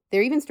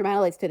 There are even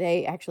stromatolites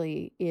today,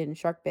 actually, in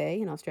Shark Bay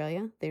in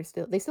Australia. They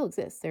still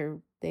exist.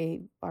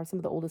 They are some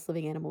of the oldest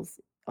living animals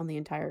on the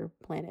entire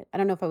planet. I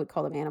don't know if I would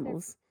call them They're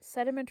animals.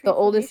 sedimentary The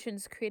oldest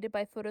formations created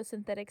by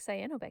photosynthetic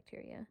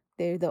cyanobacteria.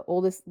 They're the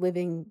oldest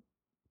living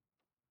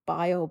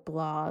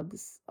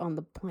bioblobs on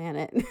the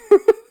planet.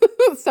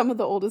 Some of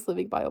the oldest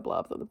living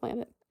bioblobs on the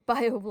planet.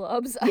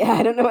 Bioblobs. Yeah,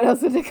 I don't know what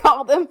else to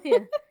call them.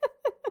 Yeah.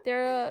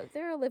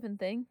 They're a living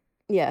thing.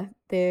 Yeah,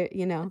 they're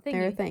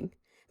they're a thing.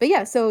 But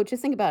yeah, so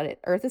just think about it.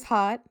 Earth is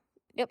hot.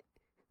 Yep.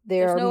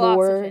 There There's are no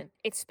more. oxygen.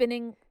 It's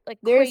spinning like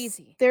There's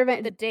crazy. there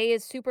The day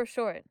is super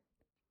short.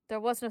 There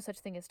was no such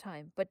thing as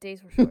time, but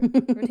days were short.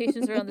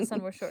 Rotations around the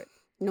sun were short.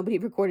 Nobody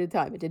recorded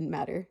time. It didn't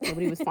matter.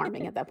 Nobody was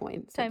farming at that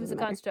point. So Time is a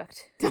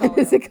construct. Time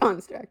is a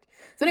construct.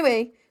 So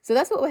anyway, so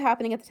that's what was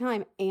happening at the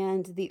time,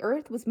 and the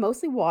Earth was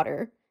mostly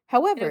water.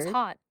 However, it was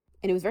hot.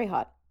 And it was very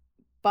hot.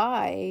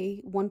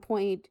 By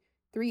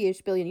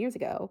 1.3-ish billion years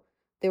ago,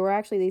 there were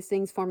actually these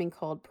things forming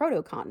called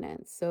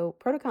protocontinents. So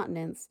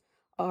protocontinents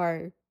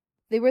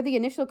they were the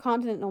initial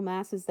continental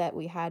masses that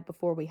we had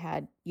before we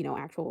had,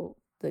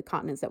 the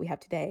continents that we have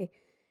today.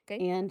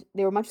 Okay. And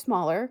they were much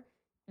smaller.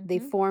 They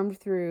formed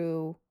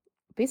through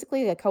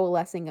basically a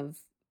coalescing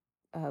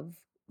of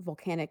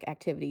volcanic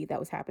activity that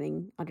was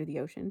happening under the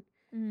ocean.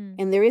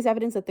 And there is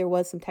evidence that there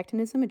was some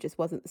tectonism. It just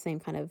wasn't the same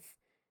kind of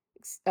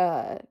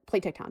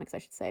plate tectonics, I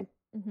should say.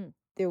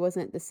 There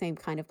wasn't the same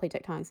kind of plate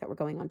tectonics that were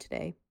going on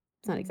today.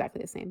 It's not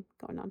exactly the same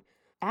going on.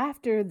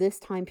 After this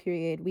time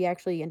period, we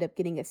actually end up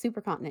getting a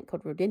supercontinent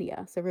called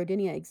Rodinia. So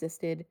Rodinia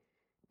existed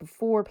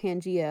before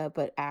Pangea,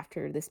 but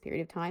after this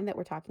period of time that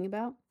we're talking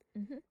about.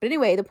 But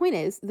anyway, the point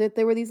is that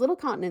there were these little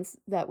continents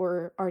that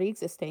were already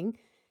existing,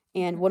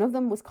 and one of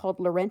them was called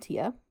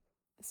Laurentia.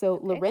 So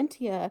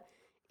Laurentia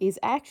is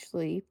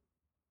actually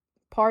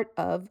part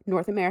of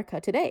North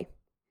America today.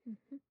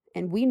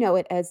 And we know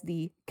it as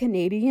the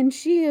Canadian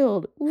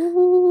Shield.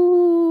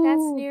 Ooh.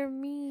 That's near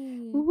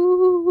me.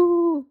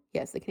 Ooh.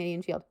 Yes, the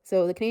Canadian Shield.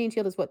 So the Canadian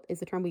Shield is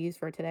the term we use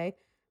for it today,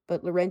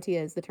 but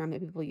Laurentia is the term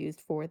that people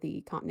used for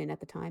the continent at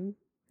the time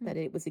that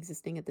it was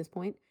existing at this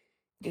point.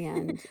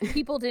 And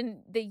people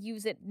they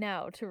use it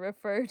now to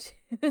refer to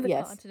the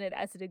continent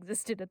as it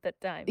existed at that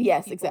time.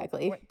 Yes, people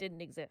exactly.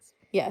 Didn't exist.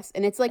 Yes,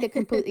 and it's like a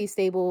completely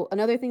stable.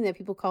 Another thing that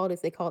people call it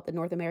is they call it the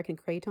North American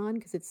Craton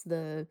because it's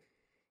the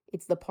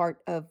part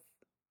of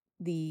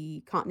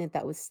the continent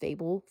that was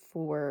stable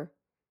for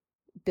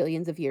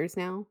billions of years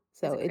now.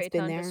 So it's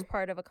been there. Just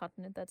part of a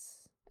continent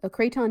that's a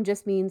craton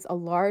just means a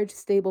large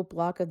stable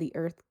block of the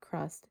earth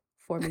crust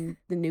forming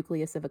the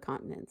nucleus of a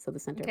continent, so the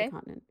center of the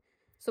continent.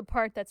 So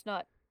part that's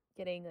not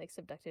getting like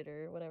subducted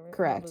or whatever.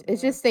 Correct.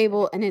 It's just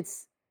stable and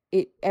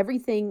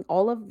everything,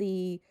 all of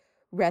the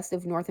rest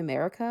of North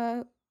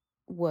America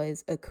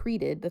was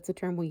accreted. That's a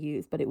term we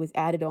use, but it was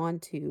added on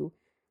to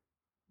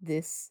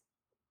this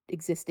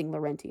existing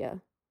Laurentia.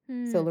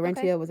 So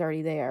Laurentia was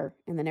already there,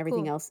 and then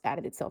everything else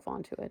added itself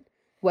onto it.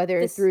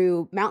 Whether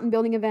through mountain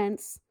building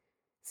events,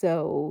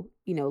 so,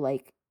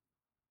 like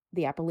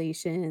the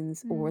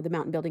Appalachians or the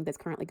mountain building that's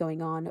currently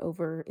going on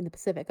over in the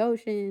Pacific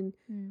Ocean,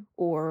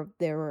 or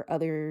there were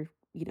other,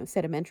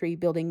 sedimentary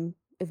building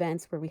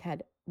events where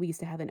we used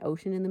to have an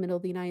ocean in the middle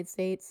of the United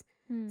States.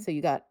 So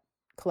you got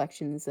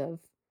collections of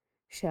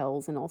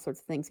shells and all sorts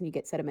of things, and you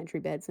get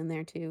sedimentary beds in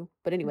there too.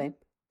 But anyway,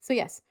 so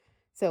yes.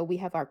 So we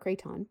have our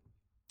craton.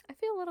 I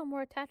feel a little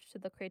more attached to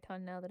the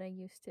craton now than I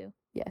used to.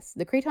 Yes,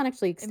 the craton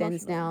actually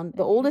extends down.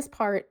 The oldest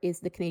part is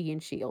the Canadian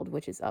Shield,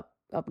 which is up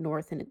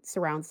north and it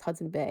surrounds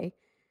Hudson Bay.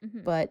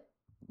 But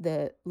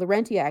the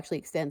Laurentia actually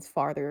extends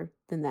farther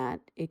than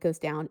that. It goes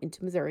down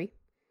into Missouri.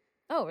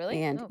 Oh,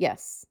 really? And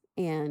yes,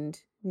 and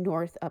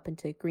north up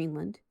into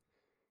Greenland.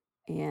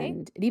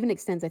 And it even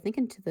extends, I think,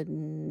 into the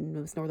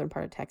most northern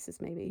part of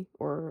Texas, maybe,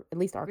 or at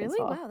least Arkansas.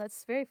 Really? Wow,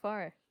 that's very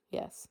far.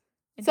 Yes.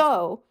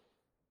 So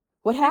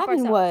what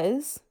happened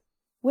was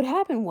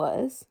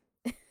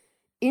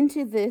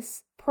into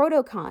this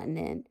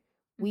protocontinent,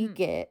 we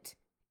get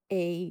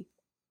a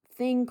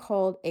thing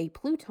called a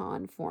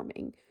pluton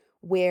forming,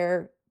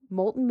 where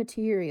molten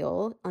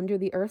material under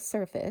the Earth's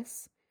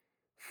surface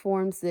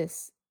forms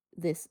this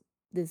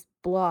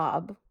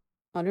blob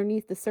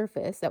underneath the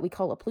surface that we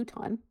call a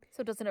pluton.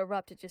 So it doesn't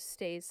erupt, it just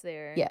stays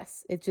there.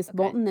 Yes, it's just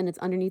molten and it's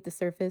underneath the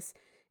surface.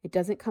 It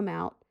doesn't come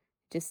out,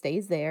 it just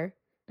stays there.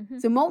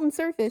 So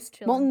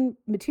molten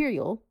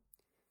material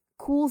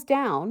cools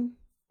down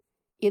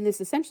in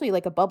this essentially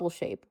like a bubble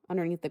shape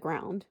underneath the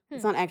ground.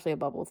 It's not actually a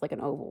bubble, it's like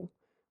an oval.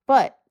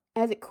 But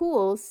as it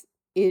cools,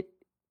 it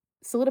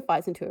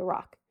solidifies into a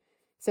rock.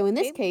 So in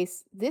this Okay.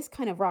 case, this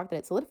kind of rock that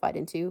it solidified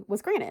into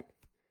was granite.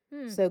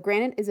 Hmm. So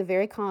granite is a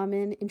very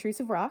common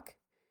intrusive rock.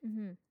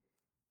 Mm-hmm.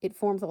 It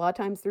forms a lot of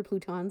times through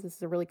plutons. This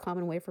is a really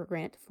common way for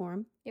granite to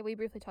form. Yeah, we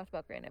briefly talked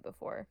about granite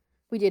before.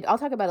 We did. I'll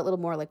talk about it a little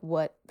more, like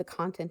what the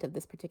content of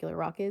this particular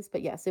rock is.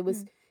 But yes, it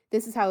was. Mm.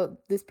 This is how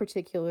this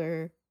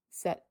particular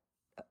set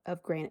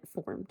of granite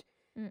formed.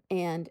 Mm.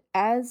 And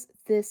as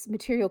this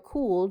material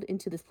cooled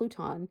into this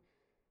pluton,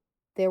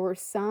 there were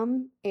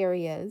some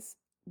areas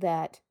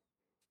that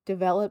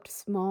developed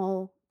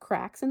small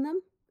cracks in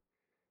them,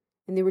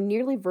 and they were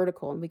nearly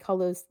vertical, and we call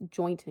those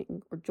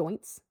jointing or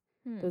joints.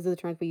 Hmm. Those are the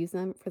terms we use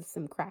them for,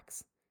 some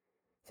cracks.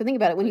 So think In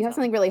about the it. When you have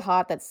pluton. something really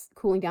hot that's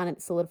cooling down and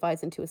it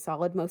solidifies into a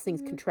solid, most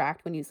things Mhm.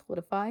 contract when you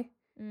solidify,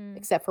 Mm.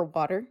 except for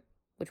water,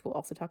 which we'll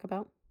also talk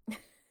about.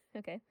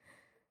 Okay.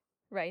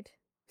 Right.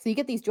 So you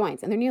get these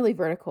joints, and they're nearly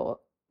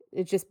vertical.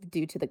 It's just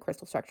due to the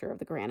crystal structure of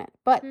the granite.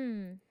 But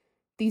Hmm.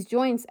 these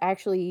joints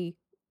actually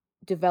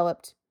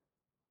developed,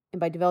 and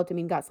by developed I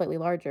mean got slightly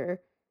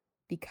larger,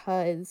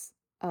 because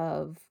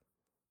of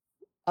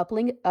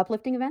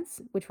uplifting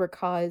events, which were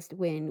caused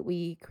when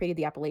we created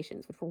the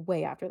Appalachians, which were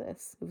way after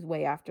this. It was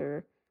way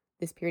after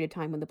this period of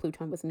time when the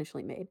Pluton was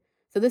initially made.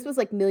 So this was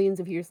like millions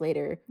of years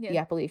later, Yeah. the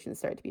Appalachians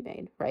started to be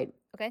made, right?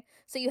 Okay.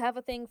 So you have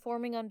a thing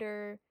forming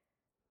under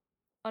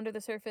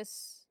the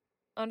surface.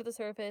 Under the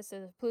surface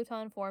is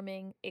Pluton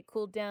forming. It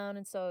cooled down,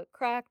 and so it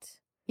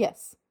cracked.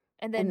 Yes.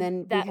 And And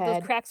then then we those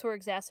had cracks were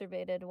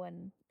exacerbated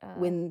when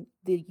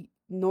the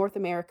North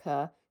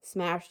America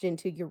smashed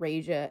into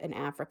Eurasia and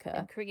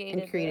Africa and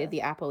and created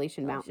the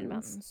Appalachian Appalachian Mountains.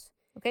 Mountains.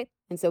 Okay.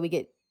 And so we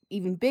get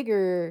even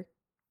bigger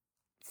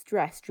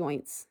stress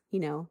joints,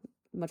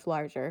 much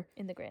larger.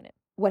 In the granite.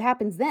 What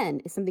happens then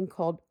is something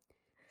called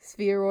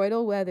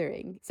spheroidal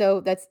weathering.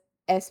 So that's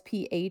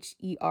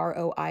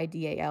Spheroidal,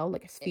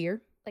 like a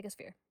sphere. Like a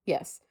sphere.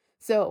 Yes.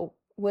 So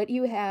what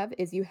you have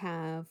is you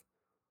have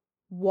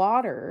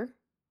water.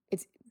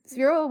 It's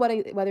spheroidal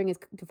weathering is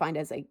defined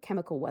as a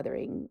chemical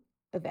weathering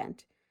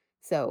event.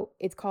 So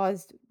it's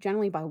caused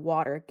generally by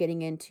water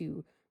getting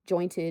into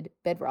jointed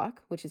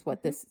bedrock, which is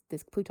what this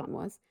Pluton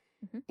was.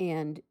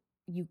 And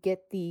you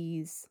get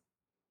these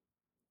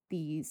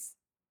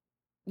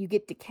you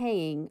get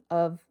decaying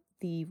of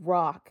the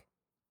rock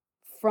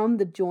from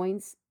the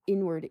joints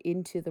inward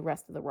into the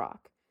rest of the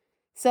rock.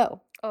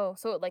 So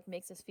so it like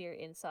makes a sphere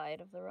inside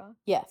of the rock.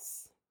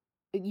 yes,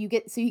 you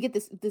get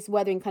this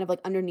weathering kind of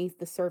like underneath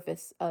the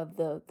surface of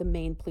the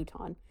main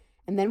Pluton.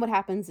 And then what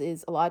happens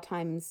is a lot of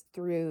times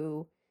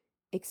through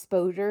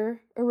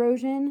exposure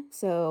erosion.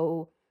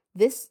 So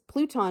this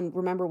Pluton,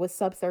 remember, was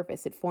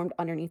subsurface. It formed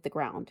underneath the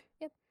ground.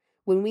 Yep.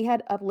 When we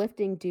had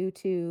uplifting due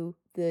to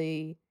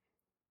the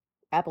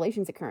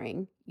Appalachians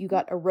occurring, you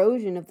got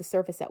erosion of the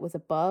surface that was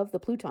above the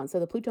Pluton. So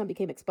the Pluton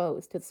became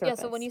exposed to the surface.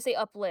 Yeah, so when you say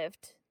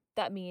uplift,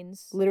 that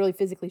means literally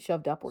physically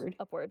shoved upward.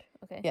 Upward.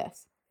 Okay.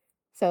 Yes.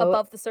 So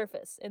above the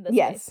surface in this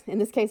yes, case. in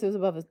this case it was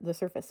above the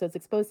surface. So it's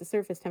exposed to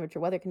surface temperature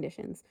weather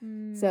conditions.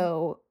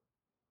 So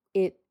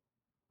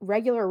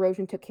regular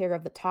erosion took care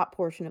of the top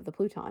portion of the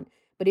Pluton,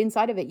 but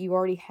inside of it you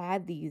already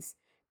had these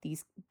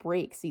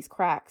breaks, these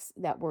cracks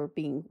that were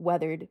being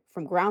weathered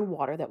from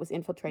groundwater that was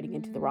infiltrating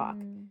into the rock.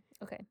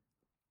 Okay.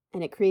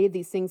 And it created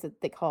these things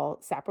that they call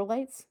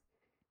saprolites.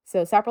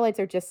 So saprolites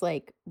are just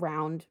like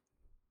round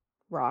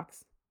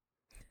rocks.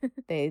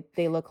 They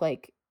look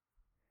like.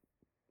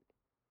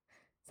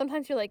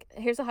 Sometimes you're like,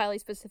 here's a highly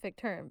specific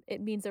term.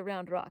 It means a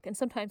round rock. And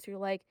sometimes you're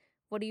like,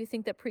 what do you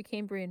think that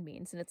Precambrian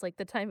means? And it's like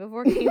the time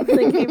before the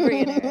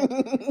Cambrian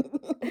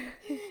era.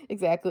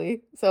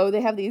 Exactly. So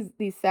they have these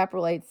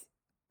saprolites.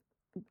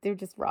 They're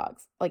just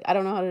rocks. Like, I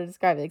don't know how to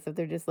describe it, except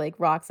they're just like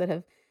rocks that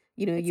have,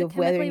 you have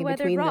weathering in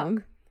between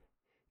them.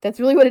 That's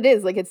really what it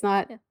is. Like, it's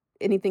not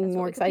anything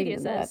more exciting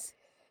than that.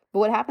 But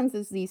what happens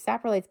is these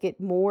saprolites get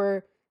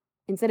more,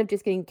 instead of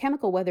just getting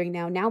chemical weathering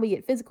now we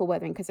get physical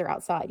weathering because they're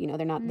outside.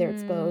 They're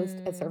exposed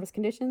at surface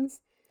conditions.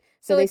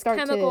 So they start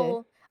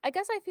chemical. I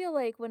guess I feel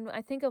like when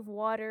I think of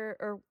water,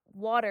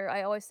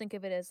 I always think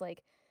of it as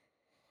like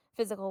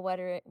physical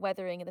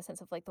weathering in the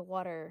sense of like the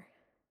water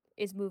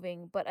is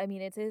moving, but I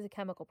mean it is a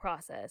chemical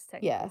process,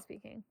 technically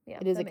speaking. Yeah,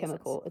 it is a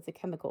chemical. Sense. It's a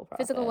chemical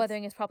process. Physical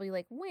weathering is probably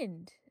like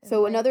wind.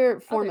 So another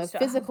form of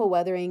physical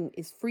weathering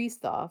is freeze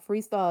thaw.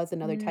 Freeze thaw is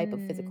another type of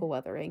physical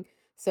weathering.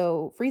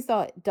 So freeze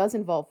thaw does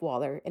involve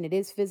water, and it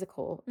is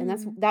physical, and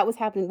that was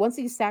happening once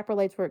these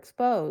saprolites were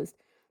exposed.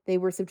 They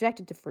were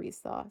subjected to freeze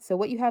thaw. So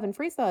what you have in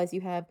freeze thaw is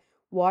you have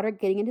water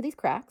getting into these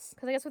cracks.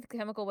 Because I guess with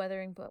chemical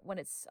weathering, but when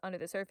it's under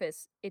the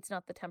surface, it's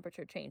not the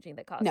temperature changing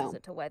that causes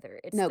it to weather.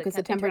 It's because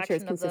the temperature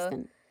is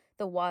consistent.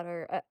 The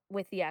water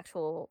with the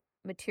actual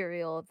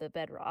material of the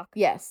bedrock.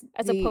 Yes.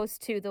 As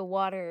opposed to the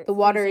water. The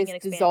water is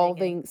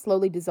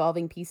slowly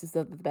dissolving pieces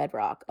of the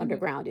bedrock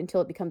underground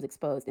until it becomes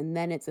exposed. And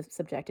then it's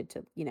subjected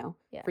to,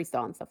 freeze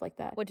thaw and stuff like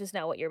that. Which is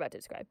now what you're about to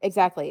describe.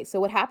 Exactly. So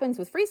what happens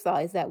with freeze thaw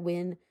is that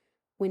when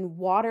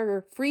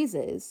water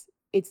freezes,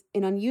 it's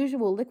an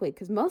unusual liquid,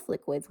 because most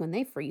liquids, when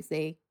they freeze,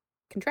 they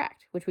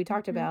contract, which we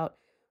talked about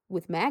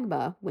with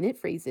magma. When it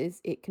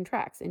freezes, it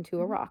contracts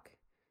into a rock.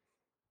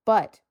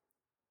 But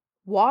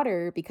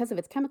water, because of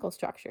its chemical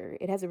structure,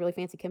 it has a really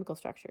fancy chemical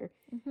structure.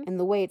 Mhm. And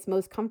the way it's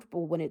most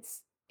comfortable when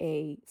it's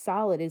a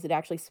solid is it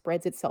actually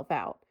spreads itself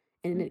out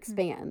and it Mhm.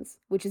 expands,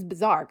 which is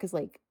bizarre because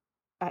like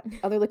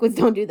other liquids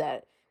don't do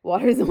that.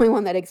 Water is the only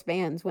one that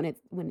expands when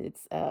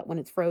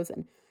it's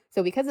frozen.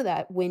 So because of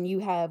that, when you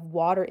have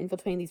water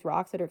infiltrating these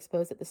rocks that are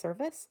exposed at the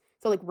surface,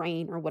 so like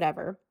rain or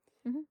whatever,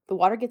 Mhm. the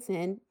water gets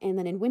in, and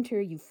then in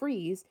winter you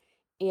freeze,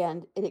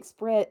 and it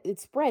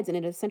spreads, and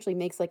it essentially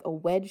makes like a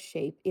wedge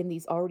shape in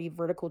these already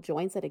vertical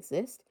joints that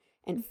exist,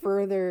 and Mhm.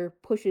 further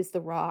pushes the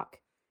rock,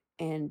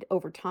 and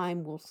over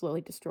time will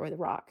slowly destroy the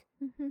rock.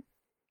 Mhm.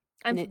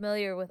 I'm And it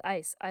familiar with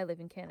ice. I live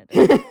in Canada.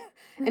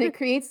 and it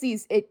creates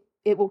these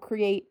it will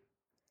create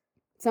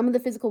some of the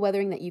physical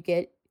weathering that you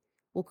get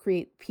will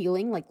create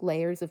peeling, like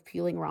layers of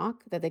peeling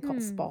rock that they call Hmm.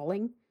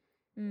 spalling.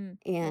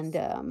 And,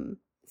 Yes.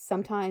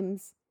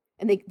 sometimes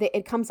and they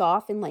it comes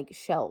off in, like,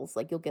 shells,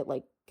 like, you'll get,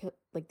 like,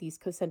 like, these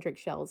concentric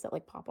shells that,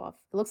 like, pop off.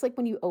 It looks like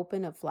when you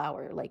open a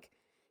flower, like,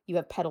 you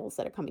have petals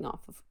that are coming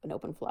off of an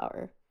open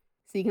flower.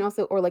 So you can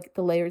also or, like,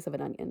 the layers of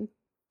an onion.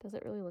 Does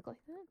it really look like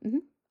that?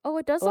 Mhm. Oh,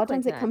 it A does lot of look like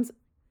times it that. comes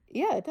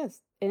Yeah, it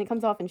does, and it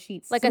comes off in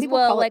sheets. Like Some as people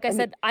well, call it like I onion.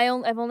 said,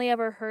 I've only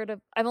ever heard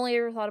of I've only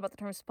ever thought about the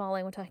term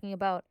spalling when talking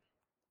about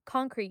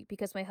concrete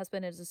because my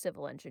husband is a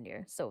civil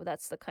engineer. So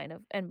that's the kind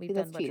of and we've See, done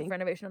that's a bunch of cheating.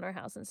 renovation on our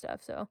house and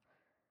stuff. So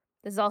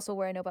this is also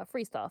where I know about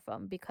freestyle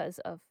from because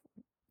of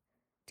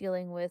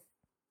dealing with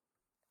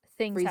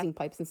things Freezing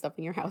pipes and stuff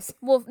in your house.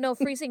 well, no,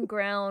 freezing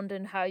ground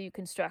and how you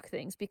construct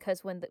things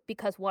because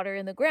because water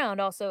in the ground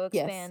also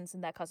Yes. expands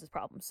and that causes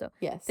problems. So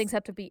things Yes.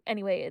 have to be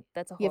anyway.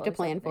 That's a You whole have to other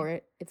plan separate thing. for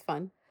it. It's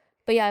fun.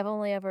 But yeah, I've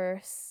only ever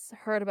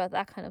heard about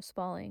that kind of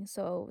spalling.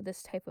 So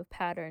this type of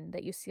pattern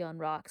that you see on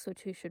rocks,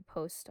 which we should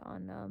post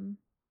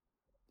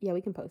Yeah,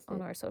 we can post on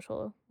it. our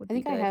social, would I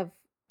be think I good. have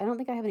I don't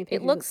think I have any It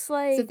pictures of looks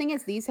so the thing like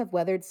is these have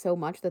weathered so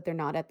much that they're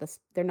not at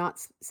they're not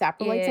saprolites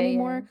yeah, yeah.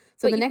 anymore.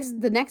 So But you can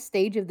the next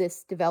stage of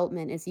this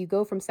development is you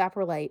go from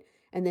saprolite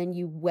and then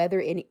you weather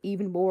in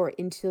even more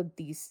into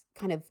these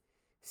kind of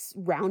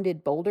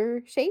rounded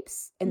boulder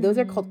shapes, and those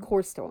are called mm,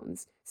 core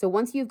stones. So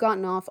once you've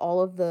gotten off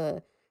all of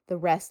the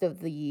rest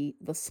of the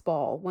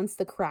spall, once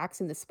the cracks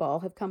in the spall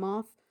have come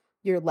off,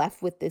 you're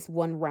left with this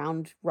one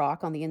round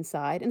rock on the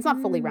inside. And it's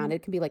not fully mm. rounded,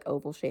 it can be like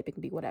oval shape, it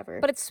can be whatever.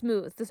 But it's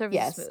smooth. The surface is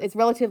Yes, smooth. it's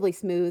relatively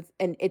smooth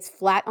and it's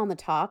flat on the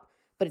top,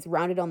 but it's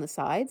rounded on the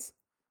sides.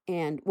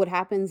 And what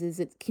happens is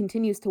it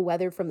continues to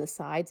weather from the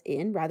sides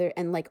in rather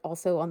and like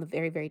also on the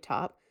very, very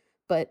top.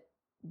 But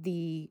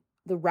the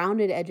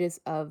rounded edges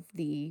of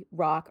the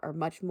rock are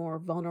much more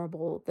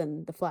vulnerable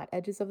than the flat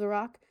edges of the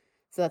rock.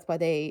 So that's why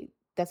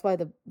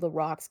the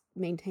rocks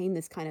maintain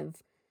this kind of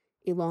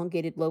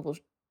elongated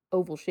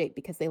oval shape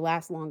because they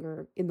last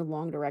longer in the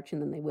long direction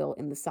than they will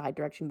in the side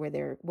direction where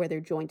their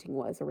jointing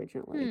was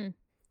originally. Hmm.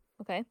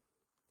 Okay.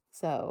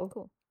 So,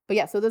 Cool. but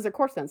yeah, so those are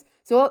core stones.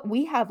 So what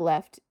we have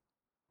left,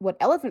 what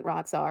elephant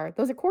rocks are,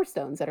 those are core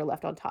stones that are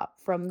left on top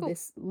from Cool.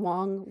 this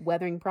long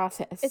weathering Is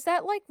process.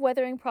 that like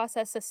weathering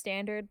process a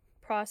standard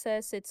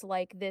process? It's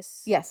like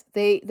this. Yes,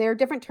 there are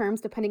different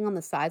terms depending on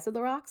the size of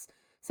the rocks.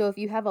 So if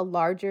you have a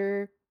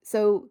larger,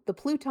 so the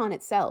Pluton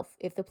itself,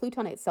 if the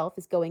Pluton itself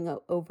is going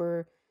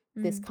over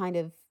this Mm. kind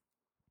of,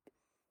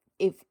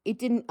 if it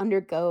didn't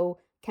undergo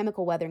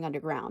chemical weathering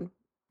underground,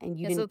 and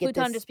you Yeah. So didn't the get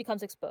Pluton this just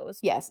becomes exposed.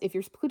 Yes, if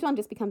your Pluton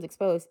just becomes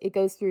exposed, it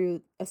goes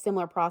through a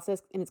similar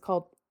process, and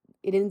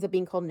it ends up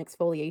being called an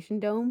exfoliation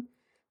dome,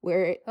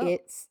 where Oh.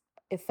 it's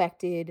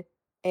affected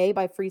A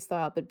by freeze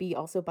thaw, but B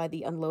also by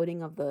the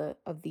unloading of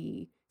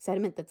the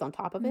sediment that's on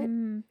top of it.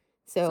 Mm.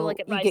 So like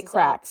So it you get rises up.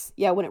 cracks.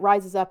 Yeah, when it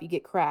rises up, you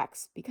get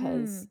cracks Hmm.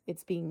 because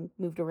it's being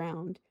moved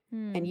around,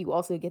 Hmm. and you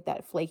also get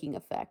that flaking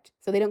effect.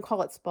 So they don't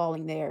call it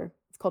spalling there.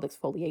 It's called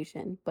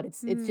exfoliation, but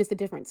it's Hmm. just a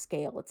different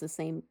scale. It's the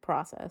same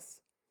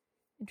process.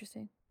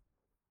 Interesting.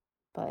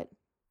 But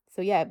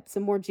so yeah,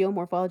 some more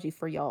geomorphology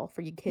for y'all,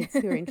 for you kids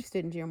who are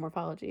interested in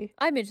geomorphology.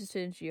 I'm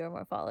interested in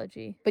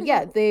geomorphology. But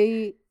yeah,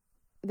 they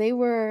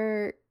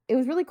were it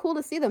was really cool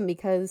to see them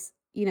because,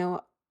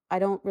 I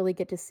don't really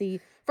get to see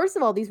first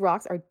of all, these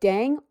rocks are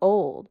dang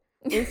old.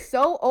 They're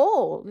so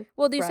old,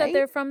 Well, you said right?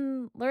 they're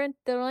from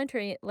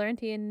Laurentian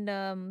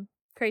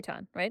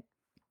Craton, right?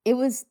 It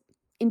was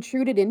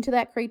intruded into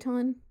that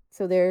craton,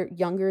 so they're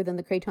younger than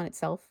the craton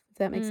itself, if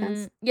that makes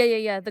sense. Yeah, yeah,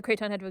 yeah. The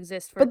Craton had to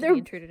exist for it But to be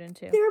intruded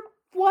into. they're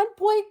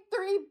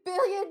 1.3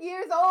 billion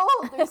years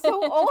old. They're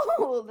so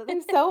old.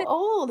 They're so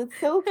old. It's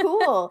so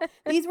cool.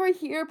 These were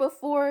here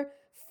before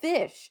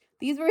fish.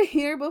 These were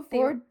here They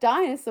before were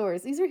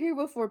dinosaurs. These were here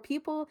before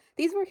people.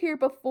 These were here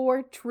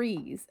before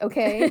trees,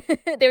 okay?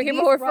 they were here These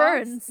before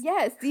rocks, ferns.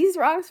 yes, these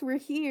rocks were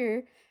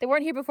here. They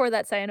weren't here before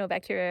that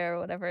cyanobacteria or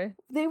whatever.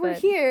 They were But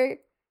here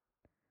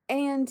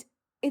and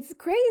it's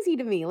crazy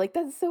to me. Like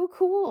that's so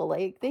cool.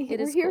 Like they it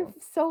were is here cool.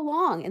 so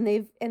long and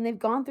they've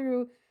gone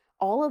through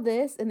all of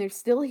this and they're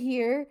still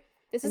here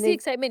This is and the they've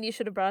excitement you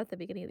should have brought at the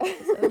beginning of the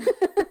episode.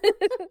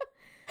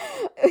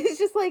 It's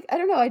just like, I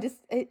don't know,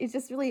 it's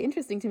just really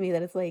interesting to me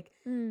that it's like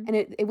Mm. and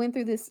it went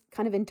through this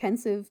kind of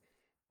intensive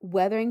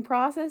weathering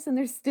process and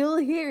they're still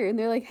here and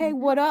they're like, "Hey, Mhm.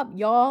 what up,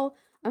 y'all?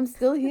 I'm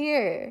still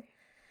here."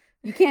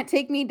 You can't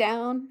take me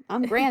down.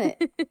 I'm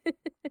granite.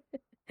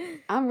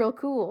 I'm real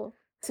cool.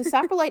 So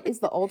saprolite is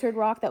the altered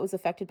rock that was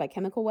affected by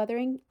chemical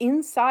weathering.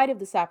 Inside of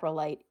the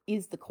saprolite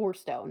is the core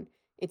stone.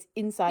 It's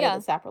inside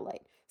of the Yeah.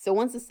 sacrolite. So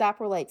once the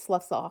saprolite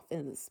sloughs off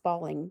in the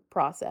spalling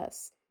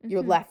process,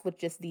 you're Mhm. left with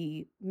just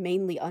the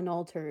mainly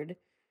unaltered,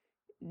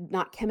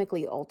 not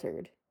chemically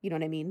altered, you know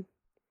what I mean?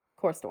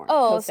 Core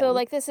Oh, so, stone.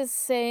 like, this is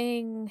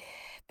saying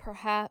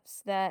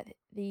perhaps that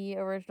the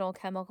original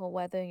chemical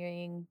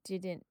weathering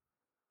didn't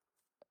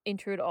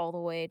intrude all the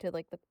way to,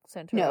 like, the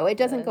center No, it of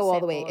doesn't the go all the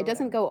sample way. or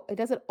whatever. It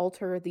doesn't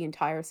alter the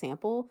entire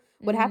sample.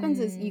 What happens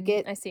is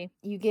I see.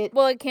 you get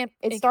Well, it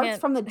it starts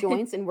can't from the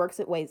joints and works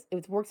its way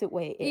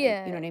in, you know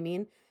Yeah. what I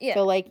mean? Yeah.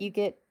 So like you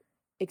get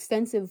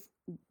extensive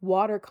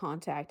water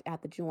contact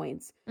at the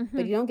joints, but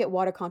Mhm. you don't get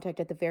water contact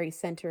at the very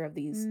center of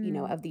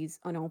Mm. these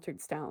unaltered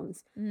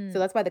stones. So Mm.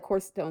 that's why the core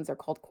stones are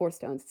called core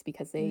stones. It's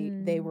because they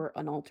Mm. were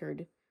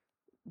unaltered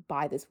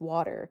by this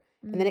water.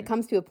 And then it Mm.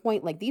 comes to a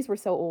point like these were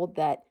so old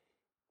that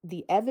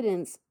the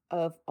evidence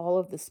of all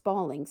of the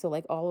spalling, so,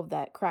 like, all of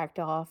that cracked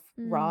off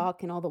Mm.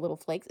 rock and all the little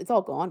flakes, it's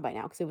all gone by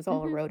now because it was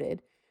all Mhm.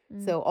 eroded.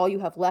 Mm. So all you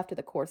have left are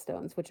the core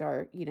stones, which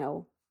are,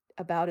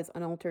 about as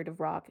unaltered of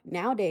rock.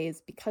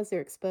 Nowadays, because they're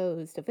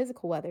exposed to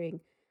physical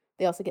weathering,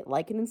 they also get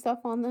lichen and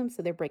stuff on them,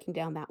 so they're breaking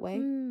down that way.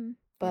 Mm. Yeah.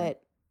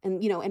 But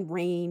and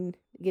rain,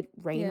 get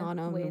rain Yeah. on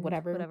them and Wind,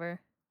 whatever,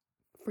 whatever.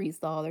 freeze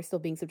thaw, they're still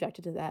being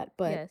subjected to that.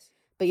 But Yes.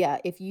 but yeah,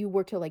 if you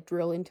were to, like,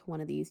 drill into one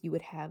of these, you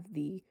would have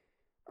the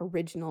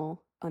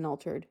original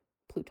unaltered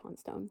Pluton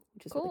stone,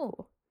 which is really Cool.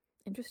 cool.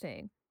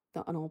 Interesting.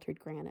 The unaltered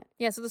granite.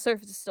 Yeah, so the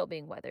surface is still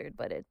being weathered,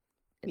 but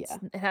Yeah.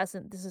 it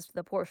hasn't this is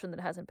the portion that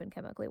hasn't been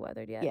chemically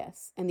weathered yet.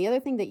 Yes. And the other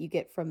thing that you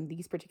get from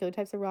these particular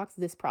types of rocks,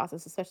 this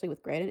process, especially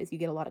with granite, is you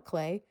get a lot of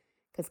clay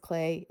because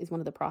clay is one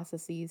of the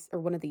processes or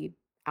one of the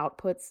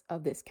outputs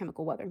of this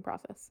chemical weathering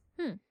process.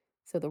 Hmm.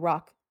 So the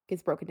rock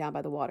gets broken down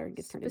by the water and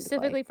gets turned into clay.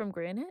 Specifically from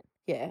granite?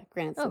 Yeah,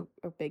 granite's Oh,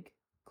 a big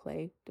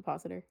clay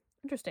depositor.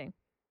 interesting.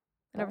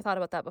 I never But thought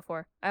about that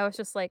before. I was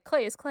just like,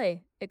 clay is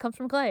clay. It comes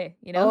from clay,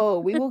 you know? oh,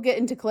 we will get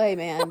into clay,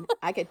 man.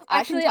 I can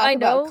Actually, talk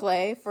about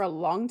clay for a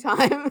long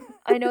time.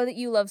 I know that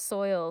you love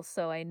soil,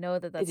 so I know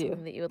that I that's do.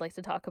 something that you would like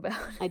to talk about.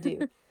 I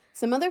do.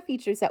 Some other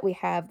features that we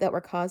have that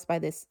were caused by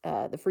this,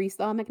 the freeze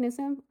thaw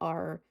mechanism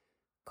are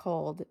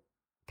called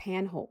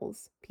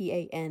panholes,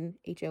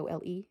 Panholes,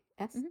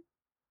 Mhm.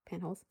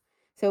 panholes.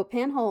 So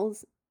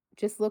panholes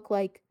just look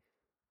like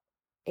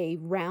a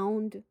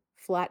round,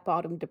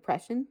 flat-bottomed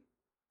depression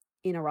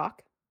in a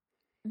rock,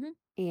 Mhm.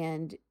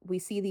 and we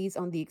see these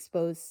on the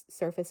exposed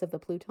surface of the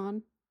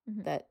Pluton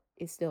Mhm. that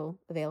is still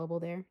available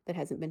there that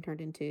hasn't been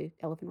turned into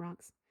elephant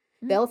rocks.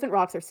 The Mhm. elephant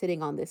rocks are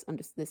sitting on this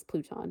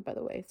Pluton, by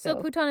the way. So So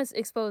Pluton is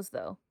exposed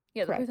though.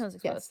 Yeah, the correct. Pluton's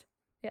Yes. exposed.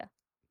 Yeah.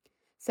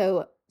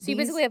 So So you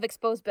basically these have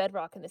exposed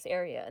bedrock in this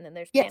area, and then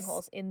there's yes,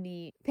 panholes in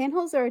the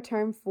panholes are a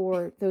term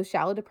for those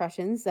shallow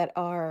depressions that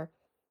are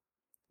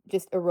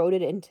just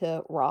eroded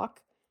into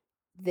rock.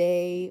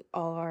 They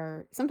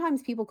are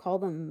sometimes people call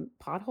them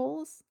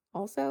potholes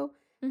also.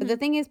 But the Mhm.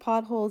 thing is,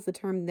 pothole is the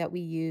term that we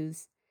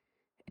use.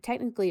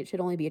 Technically, it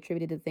should only be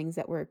attributed to things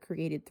that were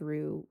created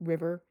through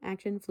river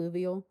action,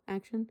 fluvial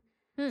action.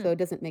 Hmm. So it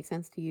doesn't make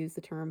sense to use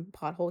the term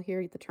pothole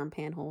here. The term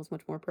panhole is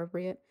much more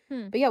appropriate.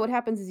 Hmm. But yeah, what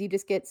happens is you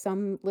just get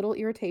some little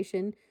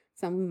irritation,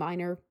 some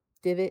minor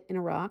divot in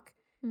a rock,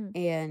 Hmm.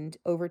 and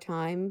over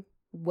time,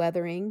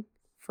 weathering,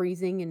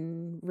 freezing,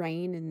 and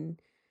rain,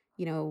 and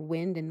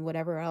wind and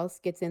whatever else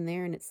gets in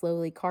there, and it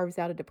slowly carves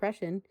out a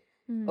depression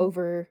Hmm.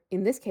 over,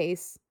 in this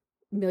case,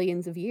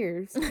 millions of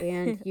years,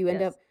 and you end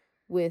Yes. up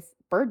with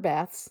bird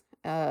baths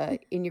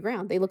in your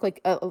ground. They look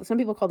like some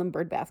people call them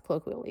bird baths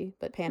colloquially,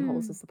 but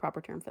panholes Hmm. is the proper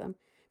term for them.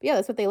 But yeah,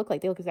 that's what they look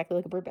like. They look exactly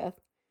like a bird bath.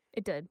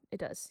 It did. It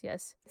does.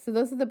 Yes. So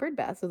those are the bird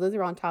baths. So those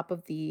are on top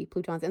of the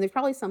plutons, and there's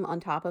probably some on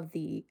top of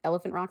the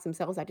elephant rocks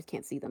themselves. I just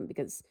can't see them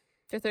because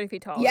They're 30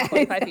 feet tall or yeah,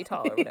 25 feet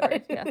tall or exactly.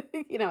 whatever.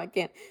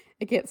 Yeah.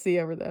 I can't see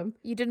over them.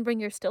 You didn't bring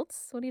your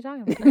stilts? What are you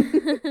talking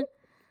about?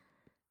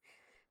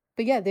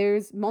 But yeah,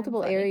 there's I'm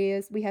multiple funny.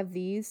 areas. We have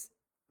these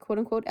quote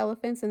unquote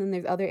elephants, and then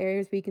there's other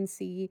areas we can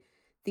see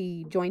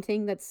the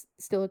jointing that's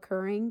still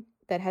occurring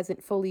that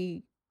hasn't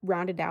fully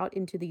rounded out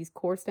into these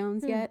core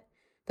stones Hmm. yet.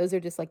 Those are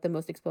just like the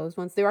most exposed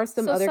ones. There are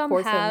some other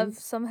core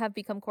stones. Some have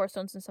become core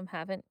stones and some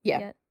haven't Yeah.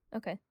 yet.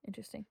 Okay,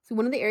 interesting. So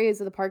one of the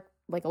areas of the park,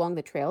 like along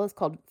the trail, is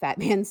called Fat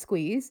Man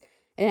Squeeze.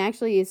 And it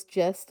actually is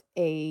just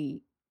a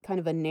kind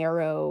of a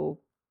narrow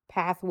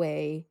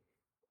pathway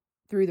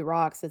through the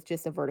rocks that's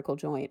just a vertical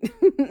joint.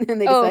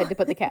 And Oh, they decided to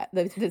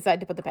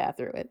put the path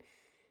through it.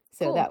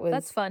 So cool. that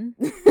That's was fun.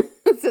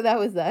 so that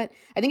was that.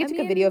 I think it I took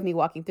a video of mean, me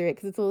walking through it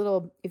because it's a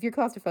little if you're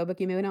claustrophobic,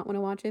 you may not want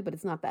to watch it, but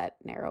it's not that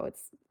narrow.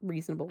 It's I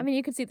reasonable. mean,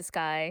 you can see the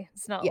sky.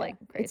 It's not Yeah. like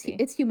crazy.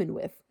 It's human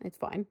width. It's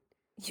fine.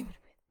 It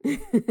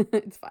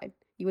It's fine.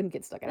 You wouldn't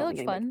get stuck. I don't think looks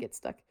anybody could fun. get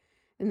stuck.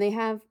 And they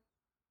have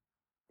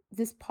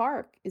this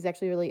park is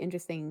actually really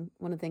interesting.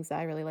 One of the things that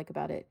I really like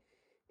about it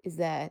is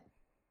that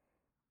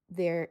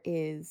there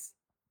is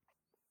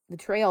the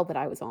trail that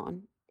I was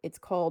on. It's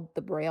called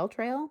the Braille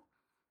Trail.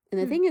 And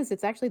the Hmm. thing is,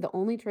 it's actually the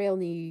only trail in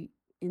the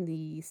in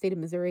the state of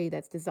Missouri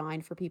that's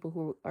designed for people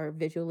who are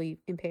visually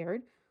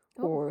impaired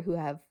Oh. or who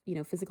have,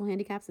 physical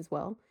handicaps as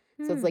well.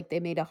 So it's Hmm. like they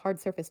made a hard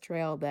surface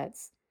trail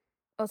that's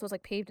Oh, so it's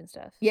like paved and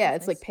stuff. yeah,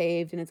 That's it's like nice.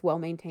 paved and it's well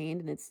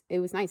maintained and it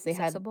was nice.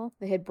 Accessible.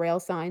 They had braille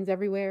signs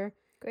everywhere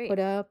Great. put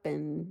up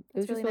and it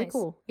was That's just really really nice.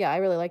 cool. Yeah, I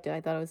really liked it.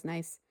 I thought it was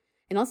nice.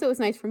 And also it was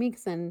nice for me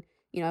because then,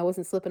 I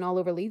wasn't slipping all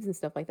over leaves and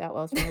stuff like that while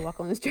I was trying to walk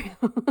on this trail.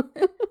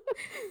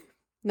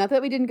 Not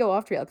that we didn't go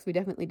off trail because we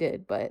definitely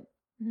did, but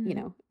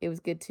Mhm. it was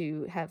good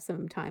to have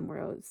some time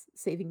where I was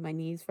saving my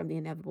knees from the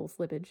inevitable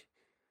slippage.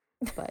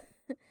 But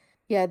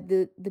yeah,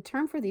 the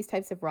term for these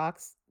types of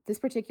rocks, this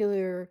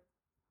particular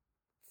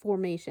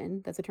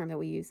formation, that's a term that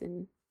we use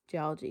in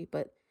geology,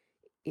 but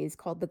is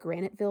called the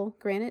Graniteville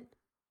granite,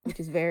 which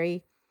is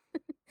very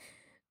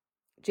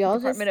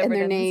geologists Department of and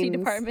their Redundancy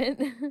names.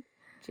 Department.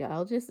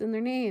 Geologists and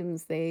their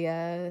names.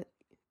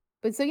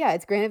 But so yeah,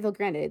 it's Graniteville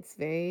granite. It's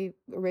very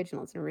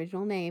original. It's an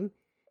original name,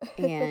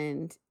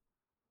 and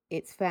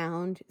it's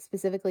found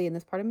specifically in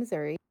this part of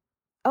Missouri.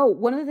 Oh,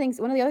 one of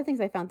the other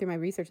things I found through my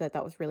research that I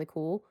thought was really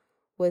cool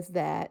was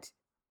that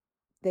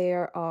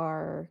there's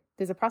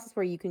a process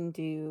where you can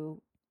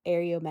do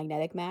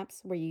aeromagnetic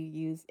maps where you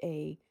use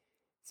a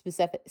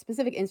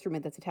specific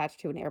instrument that's attached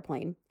to an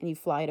airplane and you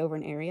fly it over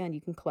an area and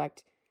you can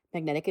collect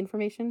magnetic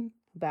information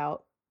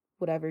about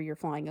whatever you're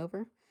flying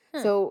over.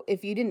 Huh. So,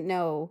 if you didn't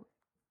know,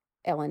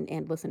 Ellen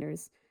and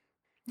listeners,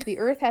 the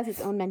Earth has its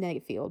own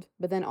magnetic field,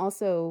 but then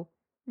also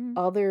Mm.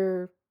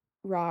 other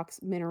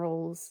rocks,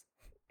 minerals,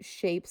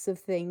 shapes of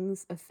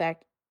things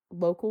affect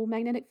local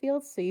magnetic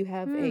fields. So you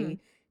have Hmm. a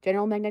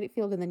general magnetic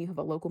field and then you have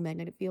a local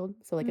magnetic field.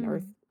 So like an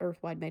Mm.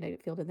 earth-wide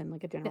magnetic field and then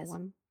like a general Yes.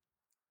 one.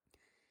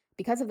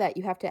 Because of that,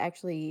 you have to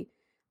actually,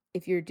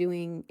 if you're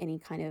doing any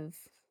kind of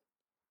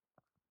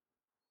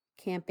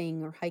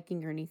camping or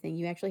hiking or anything,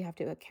 you actually have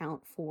to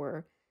account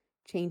for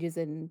changes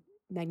in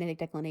magnetic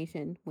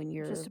declination when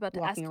Just you're about to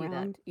walking ask you that.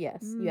 around.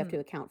 Yes, you have Mm. to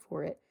account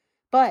for it.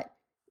 But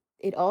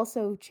it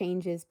also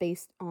changes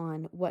based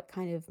on what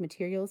kind of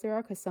materials there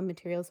are, because some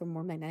materials are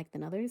more magnetic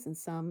than others, and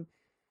some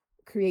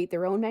create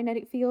their own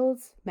magnetic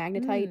fields.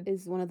 Magnetite Mm.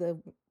 is one of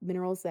the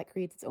minerals that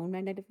creates its own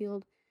magnetic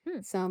field.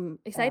 Hmm. Some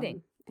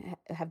Exciting.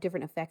 have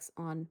different effects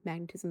on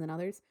magnetism than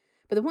others.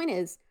 But the point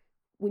is,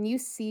 when you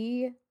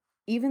see,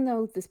 even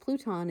though this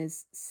Pluton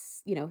is,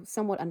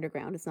 somewhat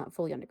underground, it's not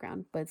fully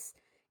underground, but it's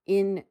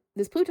in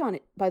this Pluton,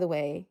 by the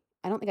way,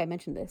 I don't think I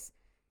mentioned this,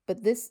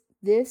 but this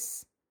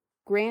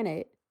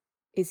granite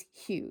is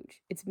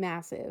huge. It's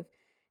massive.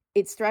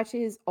 It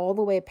stretches all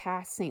the way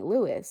past St.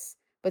 Louis,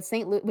 but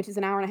St. Louis, which is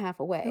an hour and a half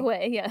away.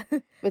 Away, yeah.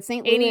 But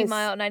St. 80 Louis,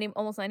 mile, 90,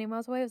 almost 90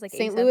 miles away. It was like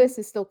St. 87. Louis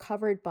is still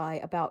covered by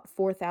about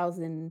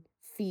 4,000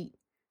 feet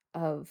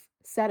of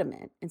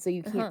sediment, and so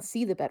you Uh-huh. can't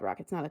see the bedrock.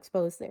 It's not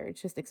exposed there.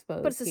 It's just But it's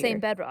exposed the same here.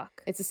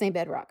 bedrock. It's the same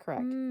bedrock,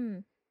 correct?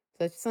 Mm.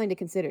 So it's something to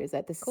consider is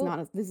that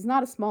Cool. this is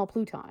not a small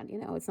Pluton.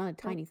 It's not a Nope.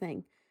 tiny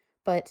thing,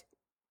 but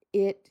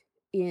it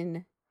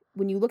in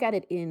when you look at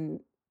it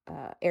in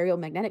aerial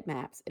magnetic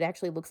maps, it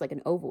actually looks like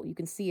an oval. You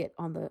can see it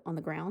on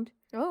the ground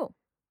Oh.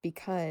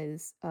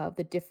 because of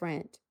the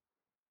different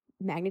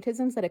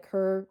magnetisms that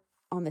occur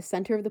on the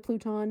center of the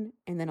Pluton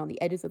and then on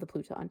the edges of the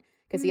Pluton.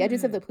 Because the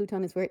edges of Hmm. the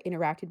Pluton is where it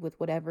interacted with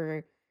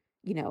whatever,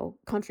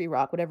 country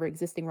rock, whatever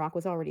existing rock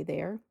was already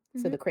there.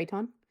 So Mm-hmm. the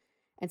craton.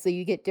 And so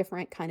you get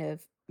different kind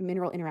of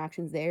mineral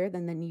interactions there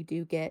than you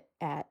do get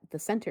at the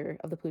center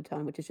of the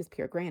Pluton, which is just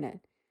pure granite.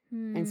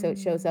 And so it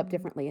shows up Hmm.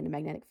 differently in a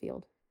magnetic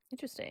field.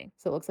 Interesting.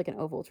 So it looks like an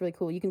oval. It's really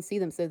cool. You can see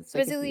them. So it's So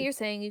like if basically, you, you're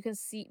saying you can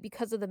see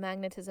because of the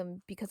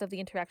magnetism, because of the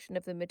interaction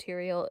of the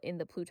material in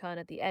the Pluton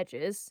at the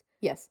edges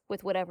yes,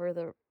 with whatever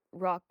the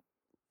rock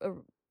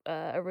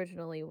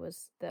originally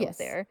was that was yes,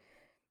 there,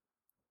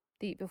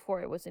 the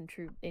before it was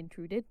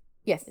intruded.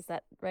 yes, Is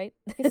that right?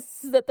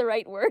 yes, Is that the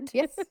right word?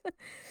 yes.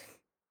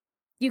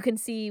 You can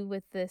see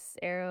with this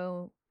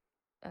aeromagnetic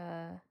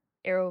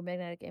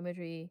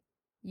imagery,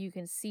 you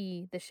can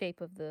see the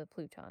shape of the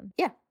Pluton.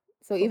 Yeah.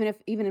 So Cool.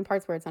 even in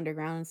parts where it's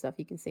underground and stuff,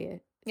 you can see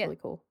it. It's Yeah. really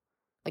cool.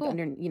 Like Cool.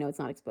 under, it's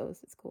not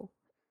exposed. It's cool.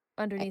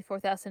 Underneath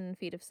 4,000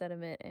 feet of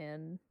sediment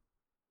and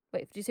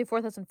wait, did you say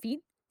 4,000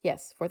 feet?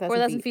 Yes, 4,000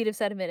 4,000 feet. feet of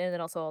sediment and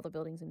then also all the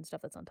buildings and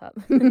stuff that's on top.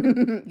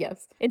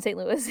 Yes. In St.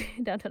 Louis,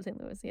 downtown St.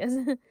 Louis, yes.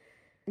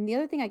 And the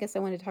other thing I guess I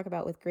wanted to talk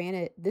about with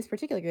granite, this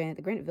particular granite,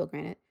 the Graniteville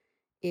granite,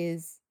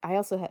 is I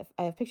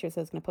have pictures,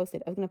 so I was going to post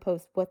it. I was going to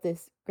post what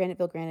this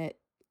Graniteville granite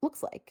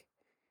looks like.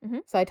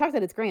 Mhm. So I talked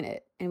that it's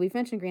granite, and we've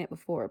mentioned granite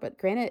before, but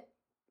granite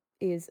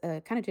is a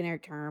kind of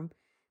generic term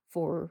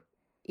for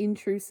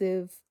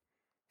intrusive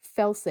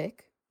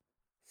felsic.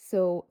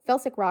 So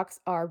felsic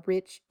rocks are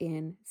rich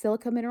in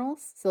silica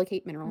minerals,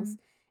 silicate minerals,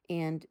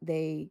 and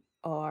they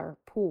are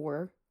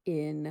poor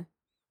in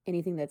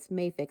anything that's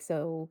mafic,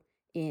 so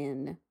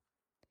in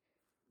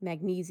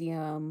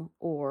magnesium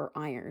or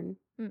iron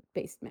Mm.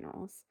 based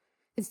minerals.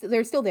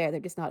 They're still there, they're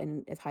just not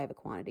in as high of a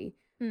quantity.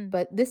 Mm.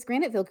 But this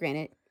Graniteville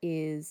granite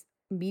is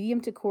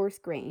medium to coarse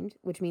grained,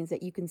 which means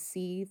that you can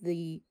see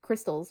the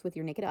crystals with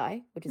your naked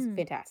eye, which is Mm.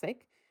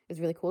 fantastic. It's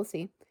really cool to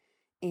see.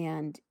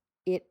 And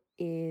it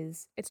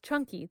is, It's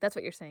chunky. That's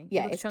what you're saying. It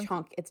yeah, looks it's chunky.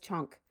 chunk. It's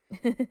chunk.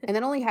 And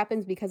that only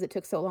happens because it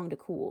took so long to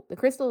cool. The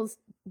crystals,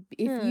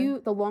 Hmm.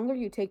 the longer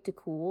you take to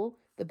cool,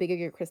 the bigger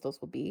your crystals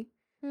will be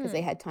because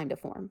they Hmm. had time to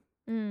form.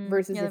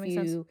 Versus Yeah, that if makes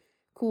sense. you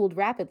cooled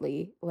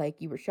rapidly, like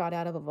you were shot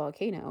out of a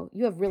volcano,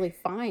 you have really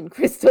fine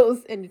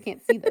crystals and you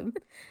can't see them.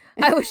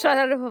 I was shot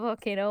out of a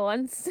volcano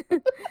once.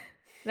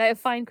 And I have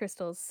fine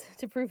crystals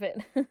to prove it.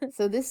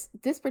 So this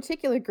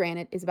particular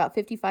granite is about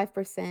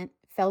 55%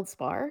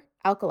 feldspar,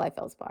 alkali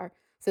feldspar.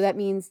 So that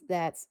means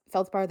that's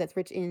feldspar that's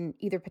rich in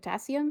either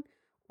potassium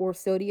or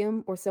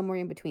sodium or somewhere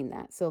in between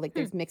that. So like Hmm.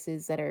 there's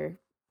mixes that are,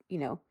 you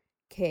know,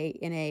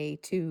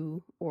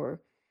 KNA2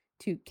 or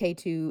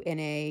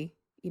 2K2Na,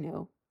 you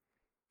know,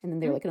 and then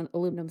they're Mm. like an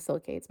aluminum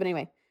silicates. But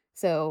anyway,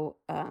 so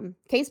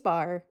K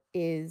spar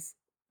is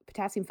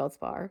potassium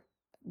feldspar.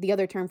 The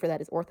other term for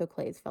that is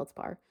orthoclase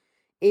feldspar,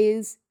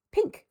 is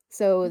pink.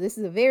 So this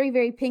is a very,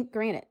 very pink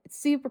granite. It's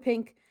super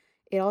pink.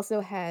 It also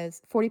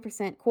has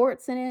 40%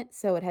 quartz in it,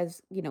 so it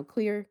has, you know,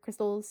 clear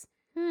crystals.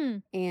 Hmm.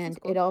 That's And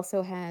it cool.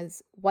 also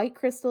has white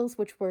crystals,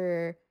 which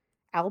were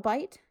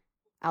albite.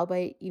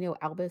 Albite, you know,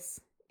 albus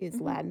is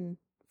Hmm. Latin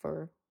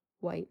for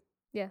white,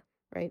 Yeah.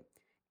 right?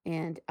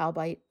 And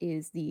albite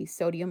is the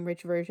sodium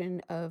rich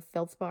version of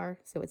feldspar,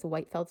 so it's a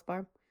white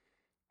feldspar.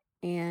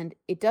 And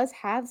it does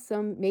have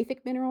some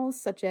mafic minerals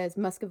such as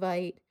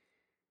muscovite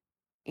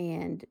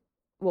and,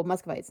 well,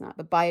 muscovite's not,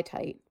 but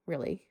biotite,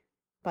 really.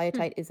 Hmm.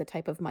 Biotite is a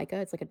type of mica,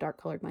 it's like a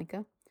dark colored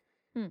mica.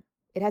 Hmm.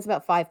 It has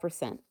about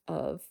 5%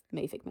 of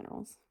mafic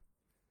minerals.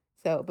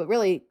 So, but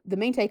really, the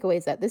main takeaway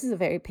is that this is a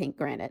very pink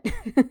granite.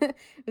 It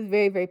was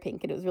very, very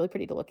pink, and it was really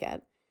pretty to look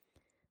at.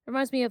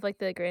 Reminds me of like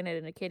the granite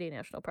in Acadia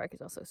National Park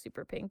is also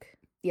super pink.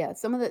 Yeah,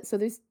 some of the so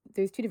there's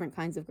two different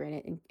kinds of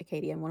granite in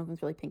Acadia, and one of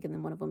them's really pink, and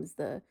then one of them is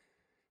the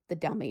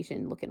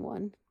Dalmatian looking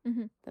one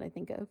Hmm. that I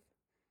think of.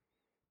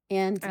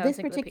 And I always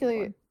think of the pink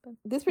one. But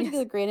this yes.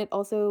 particular granite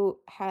also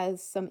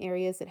has some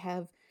areas that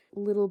have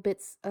little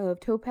bits of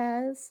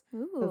topaz, of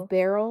Ooh.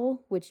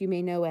 beryl, which you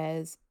may know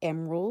as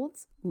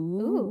emeralds, Ooh.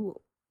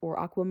 ooh, or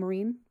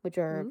aquamarine, which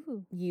are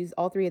Ooh. used.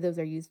 All three of those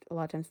are used a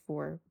lot of times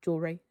for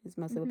jewelry. Is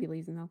mostly what Hmm. people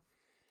use them though.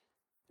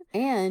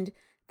 And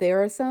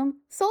there are some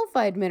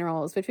sulfide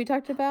minerals, which we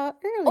talked about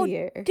Oh,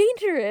 earlier.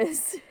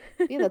 dangerous.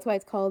 Yeah, that's why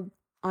it's called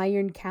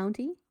Iron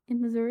County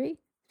in Missouri,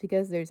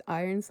 because there's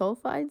iron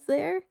sulfides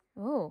there,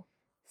 Oh.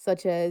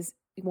 such as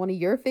one of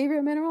your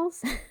favorite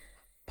minerals,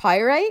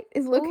 pyrite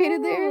is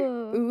located there.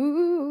 Ooh.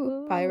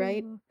 Ooh,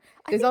 pyrite. Ooh.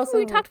 I There's think when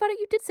we also, talked about it,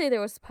 you did say there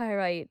was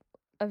pyrite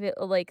of it,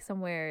 like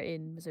somewhere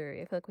in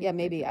Missouri. I feel like yeah, we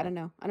maybe, mentioned I that. don't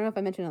know. I don't know if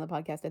I mentioned it on the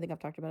podcast. I think I've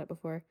talked about it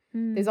before.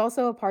 Hmm. There's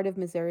also a part of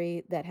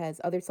Missouri that has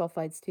other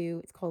sulfides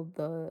too. It's called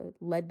the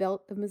Lead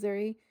Belt of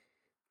Missouri.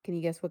 Can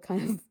you guess what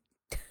kind of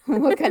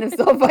what kind of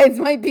sulfides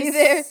might be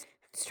there? Just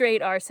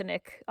straight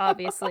arsenic,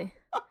 obviously.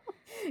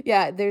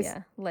 Yeah, there's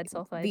Yeah, lead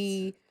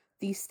sulfides.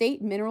 the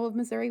state mineral of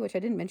Missouri, which I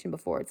didn't mention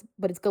before.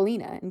 It's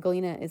galena, and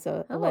galena is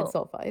a lead Oh,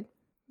 sulfide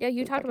yeah, you that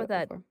we talked talked about about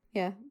that. before.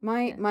 Yeah,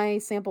 my Yeah. my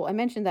sample. I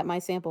mentioned that my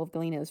sample of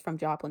galena is from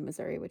Joplin,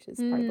 Missouri, which is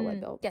part of the lead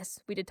Hmm. belt.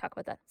 Yes, we did talk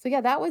about that. So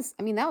yeah, that was.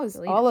 I mean, that was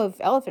Galena. all of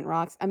Elephant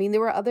Rocks. I mean,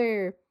 there were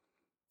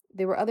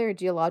other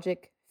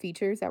geologic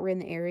features that were in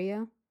the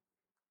area,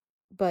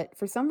 but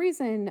for some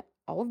reason,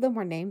 all of them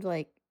were named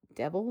like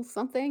devil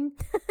something.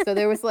 So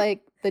there was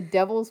like the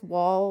devil's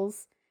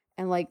walls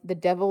and like the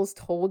devil's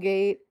toll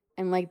gate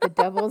and like the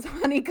devil's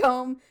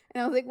honeycomb.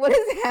 And I was like, what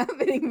is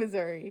happening,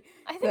 Missouri?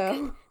 I think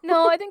So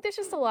no, I think there's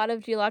just a lot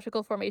of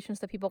geological formations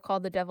that people call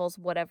the devil's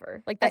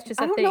whatever. Like that's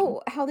just I a don't thing.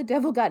 know how the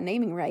devil got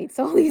naming rights,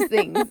 all these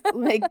things.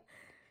 Like,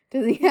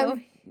 does he You know, have,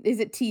 is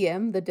it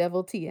TM, the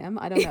devil TM?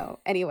 I don't know.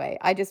 Anyway,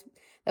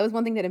 that was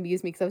one thing that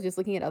amused me because I was just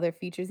looking at other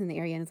features in the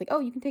area and it's like, oh,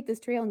 you can take this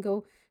trail and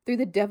go through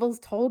the devil's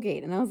toll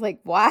gate. And I was like,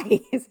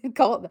 why is it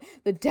called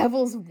the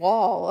devil's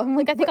wall? I'm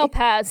like like, I think what? I'll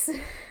pass.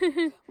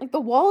 Like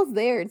the wall's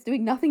there. It's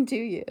doing nothing to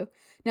you.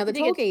 Now I the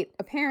think toll it's gate,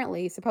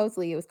 apparently,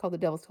 supposedly it was called the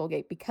devil's toll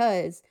gate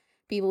because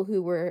people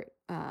who were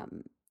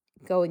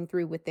going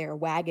through with their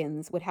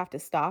wagons would have to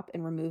stop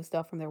and remove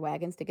stuff from their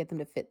wagons to get them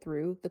to fit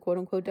through the quote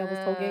unquote devil's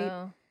toll gate.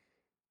 oh,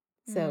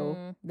 So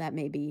hmm, that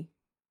may be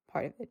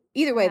part of it.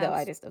 Either way, though,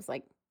 perhaps. I was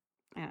like,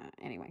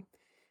 anyway.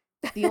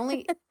 The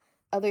only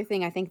other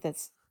thing I think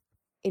that's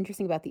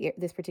interesting about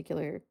this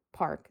particular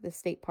park, this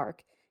state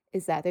park,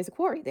 is that there's a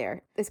quarry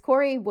there. This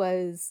quarry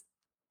was,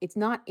 it's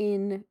not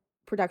in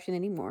production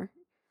anymore,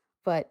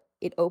 but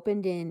it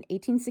opened in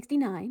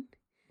 1869,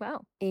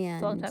 Wow,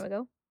 it's a long and time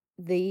ago.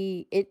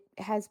 it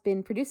has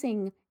been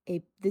producing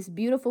a this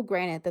beautiful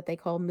granite that they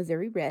call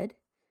Missouri Red.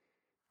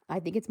 I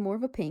think it's more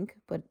of a pink,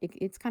 but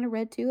it's kind of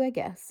red too, I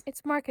guess.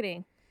 It's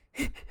marketing.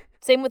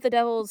 Same with the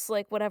devil's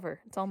like whatever.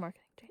 It's all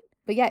marketing. Jane.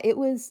 But yeah, it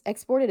was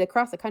exported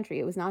across the country.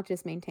 It was not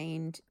just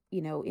maintained,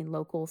 you know, in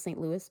local St.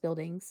 Louis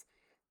buildings.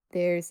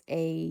 There's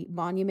a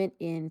monument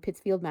in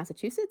Pittsfield,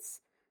 Massachusetts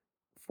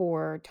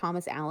for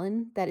Thomas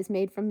Allen that is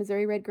made from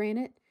Missouri red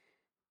granite.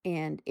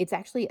 And it's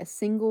actually a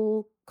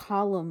single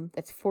column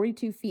that's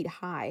 42 feet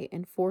high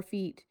and 4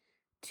 feet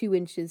 2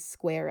 inches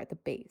square at the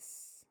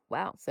base.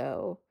 Wow,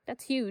 So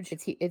that's huge.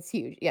 it's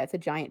huge. Yeah, it's a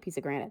giant piece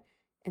of granite.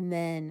 And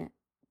then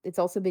It's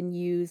also been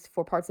used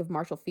for parts of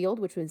Marshall Field,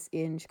 which was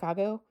in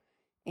Chicago,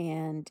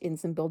 and in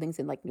some buildings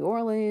in like New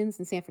Orleans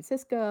and San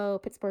Francisco,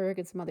 Pittsburgh,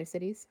 and some other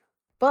cities.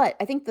 But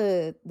I think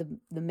the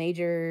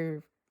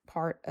major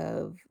part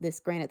of this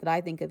granite that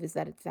I think of is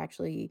that it's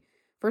actually,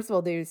 first of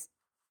all, there's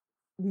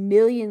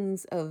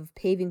millions of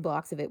paving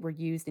blocks of it were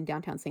used in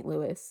downtown St.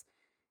 Louis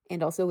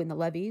and also in the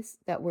levees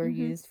that were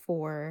Mm-hmm. used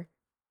for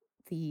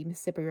the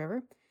Mississippi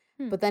River.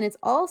 Hmm. But then it's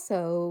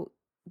also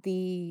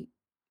the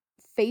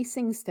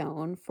facing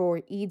stone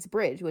for Eads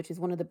Bridge, which is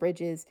one of the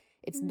bridges.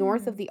 It's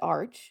north of Mm. the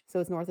Arch, so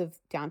it's north of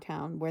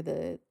downtown, where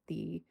The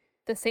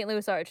St.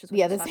 Louis Arch is what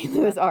yeah, you're the St.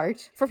 talking Louis about.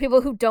 Arch. For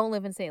people who don't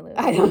live in St.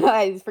 I Louis. don't know,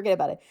 I just forget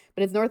about it.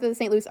 But it's north of the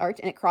St. Louis Arch,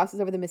 and it crosses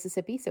over the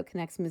Mississippi, so it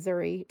connects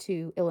Missouri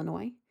to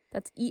Illinois.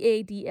 That's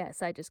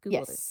EADS. I just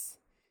Googled it. Yes.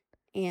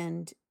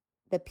 And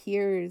the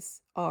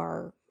piers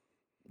are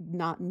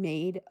not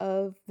made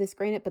of this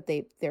granite, but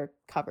they're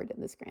covered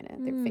in this granite.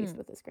 They're faced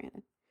with this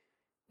granite,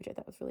 which I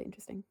thought was really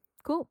interesting.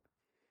 Cool.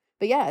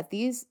 But yeah,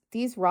 these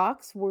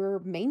rocks were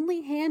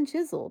mainly hand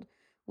chiseled,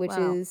 which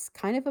Wow. is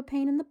kind of a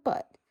pain in the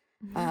butt.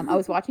 I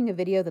was watching a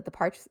video that the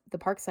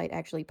park site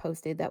actually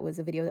posted. That was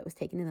a video that was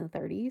taken in the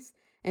 30s,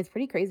 and it's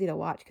pretty crazy to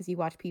watch because you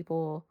watch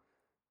people,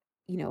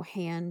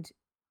 hand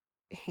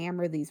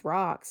hammer these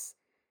rocks.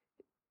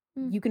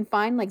 Mm. You can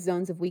find like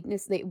zones of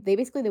weakness. They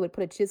basically they would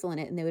put a chisel in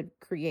it and they would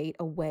create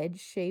a wedge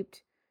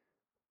shaped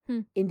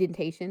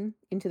indentation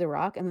into the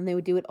rock, and then they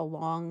would do it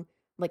along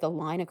like a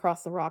line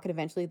across the rock, and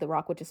eventually the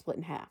rock would just split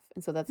in half,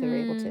 and so that's how they were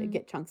able to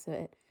get chunks of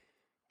it.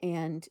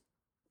 And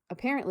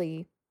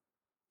apparently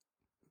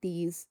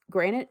these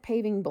granite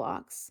paving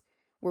blocks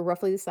were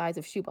roughly the size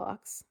of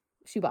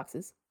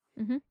shoeboxes,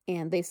 Mm-hmm.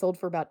 and they sold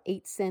for about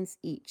 8 cents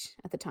each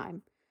at the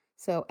time.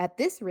 So at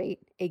this rate,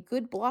 a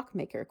good block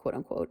maker, quote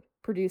unquote,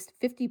 produced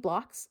 50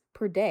 blocks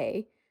per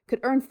day,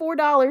 could earn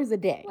 $4 a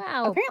day.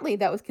 Wow. Apparently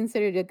that was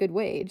considered a good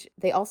wage.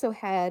 They also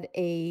had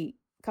a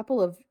couple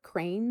of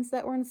cranes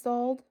that were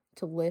installed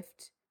to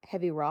lift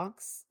heavy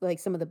rocks, like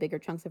some of the bigger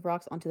chunks of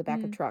rocks, onto the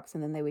back of trucks,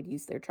 and then they would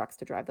use their trucks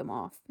to drive them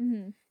off.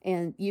 Mm-hmm.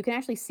 And you can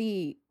actually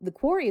see the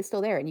quarry is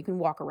still there, and you can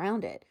walk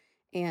around it.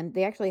 And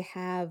they actually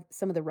have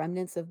some of the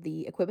remnants of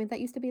the equipment that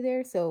used to be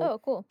there. So Oh,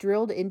 cool.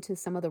 drilled into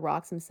some of the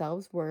rocks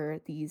themselves were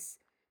these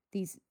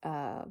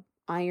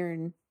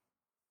iron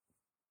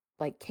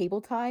like cable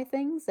tie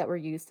things that were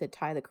used to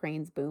tie the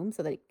crane's boom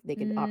so that they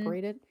could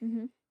operate it.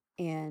 Mm-hmm.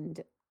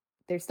 And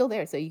they're still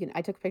there, so you can.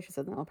 I took pictures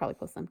of them. I'll probably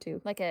post them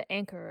too. Like an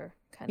anchor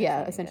kind of Yeah,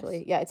 thing, I essentially.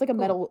 guess. Yeah, it's like a Cool.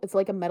 metal. It's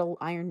like a metal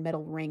iron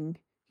metal ring,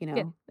 Yeah,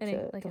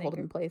 to like an hold them anchor.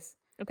 in place.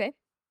 Okay.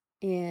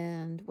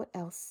 And what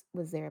else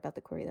was there about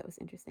the quarry that was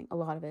interesting? A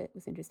lot of it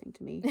was interesting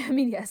to me. I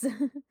mean, yes.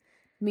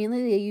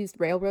 Mainly, they used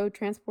railroad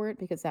transport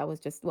because that was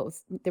just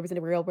there was a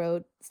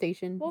railroad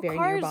station Well, very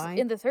cars nearby.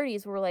 in the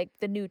 30s were like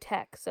the new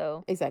tech,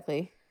 so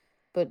Exactly.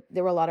 But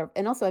there were a lot of,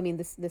 and also, I mean,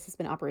 this has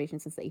been in operation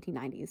since the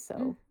 1890s,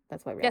 so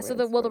that's why yeah. railroads. So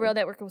the rail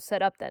network was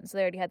set up then, so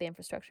they already had the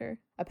infrastructure.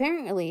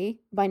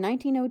 Apparently, by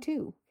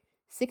 1902,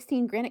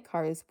 16 granite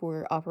cars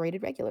were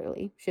operated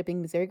regularly,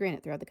 shipping Missouri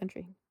granite throughout the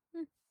country.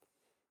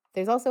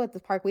 There's also at the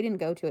park, we didn't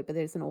go to it, but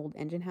there's an old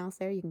engine house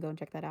there. You can go and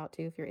check that out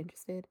too if you're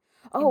interested.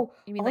 Oh,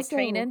 you mean also, like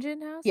train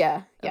engine house?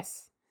 Yeah, Oh.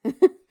 yes.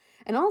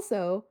 And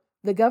also,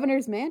 the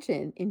governor's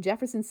mansion in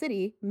Jefferson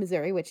City,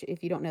 Missouri, which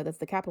if you don't know, that's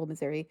the capital of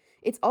Missouri,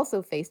 it's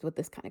also faced with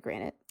this kind of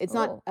granite. It's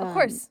not, of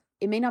course,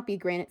 it may not be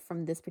granite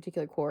from this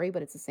particular quarry,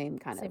 but it's the same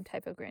same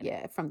type of granite.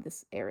 Yeah, from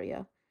this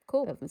area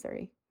Cool. of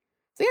Missouri.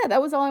 So yeah,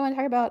 that was all I want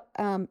to talk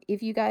about.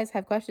 If you guys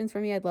have questions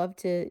for me, I'd love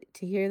to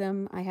hear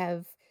them.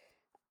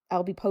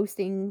 I'll be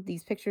posting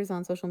these pictures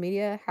on social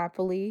media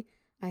happily.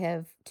 I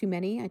have too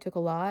many. I took a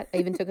lot. I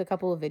even took a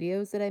couple of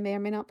videos that I may or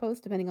may not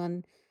post, depending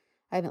on.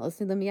 I haven't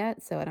listened to them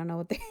yet, so I don't know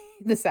what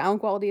the sound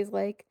quality is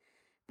like.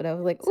 But I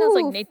was like, sounds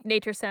ooh, like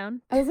nature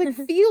sound. I was like,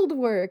 field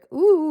work.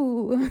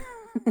 Ooh.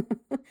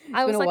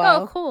 I was like,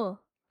 oh, cool.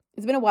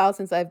 It's been a while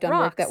since I've done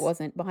work that Rocks.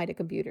 wasn't behind a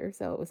computer,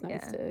 so it was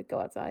nice to go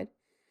outside.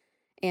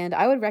 And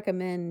I would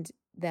recommend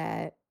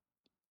that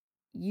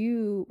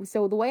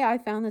so the way I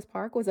found this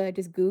park was I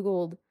just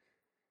Googled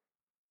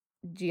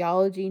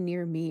geology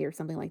near me or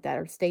something like that,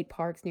 or state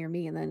parks near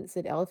me, and then it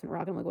said Elephant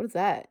Rock. I'm like, what is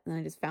that? And then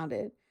I just found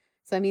it.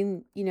 So I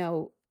mean,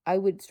 I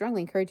would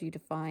strongly encourage you to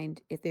find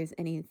if there's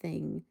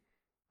anything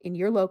in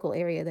your local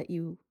area that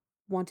you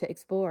want to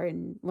explore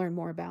and learn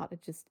more about. It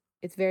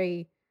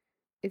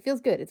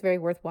feels good. It's very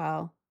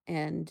worthwhile,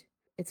 and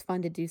it's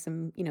fun to do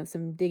some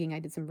digging. I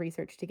did some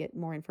research to get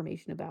more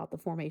information about the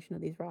formation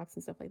of these rocks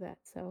and stuff like that.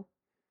 So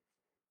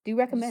do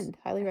recommend,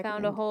 highly recommend.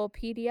 Found a whole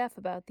PDF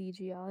about the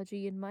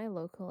geology in my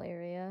local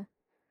area.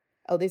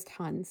 Oh, there's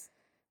tons.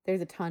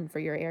 There's a ton for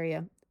your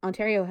area.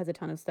 Ontario has a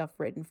ton of stuff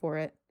written for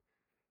it,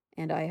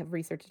 and I have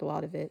researched a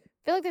lot of it.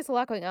 I feel like there's a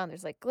lot going on.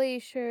 There's like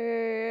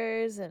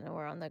glaciers, and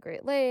we're on the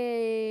Great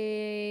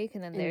Lake,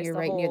 and then there's you're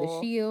right near the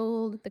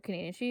Shield, the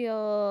Canadian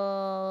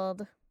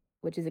Shield,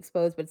 which is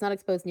exposed, but it's not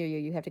exposed near you.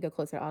 You have to go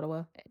closer to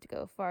Ottawa. I had to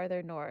go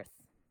farther north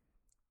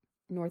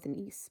and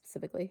east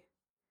specifically.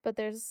 But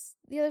there's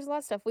a lot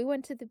of stuff. We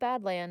went to the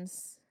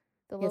Badlands,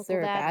 the local there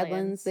are Badlands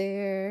Badlands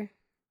there.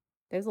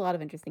 There's a lot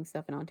of interesting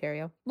stuff in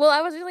Ontario. Well,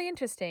 that was really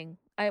interesting.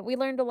 We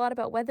learned a lot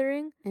about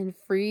weathering. And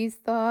freeze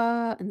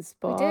thaw and We did.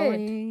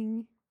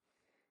 spalling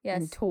and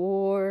Yes.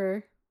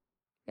 tour.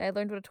 Yeah, I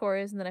learned what a tour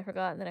is, and then I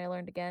forgot, and then I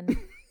learned again.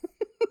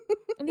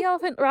 And the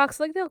elephant rocks,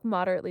 like, they look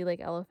moderately like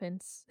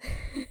elephants.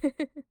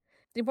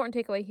 The important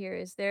takeaway here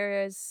is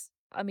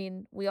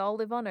we all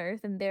live on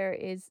Earth, and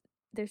there's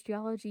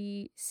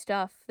geology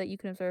stuff that you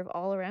can observe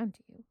all around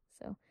you.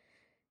 So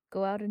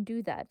go out and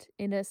do that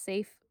in a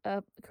safe,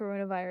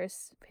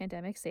 coronavirus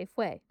pandemic safe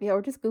way. Yeah,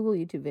 or just Google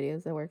YouTube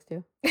videos. That works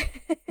too.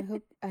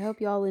 I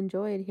hope y'all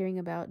enjoyed hearing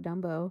about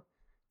Dumbo.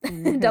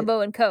 And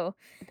Dumbo and Co.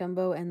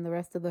 Dumbo and the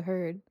rest of the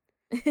herd.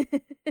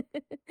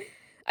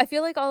 I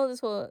feel like all of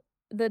this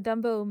the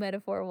Dumbo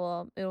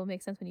metaphor it'll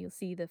make sense when you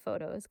see the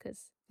photos,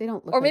 because they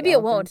don't look. Or like maybe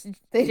elephants. it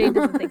won't. Jane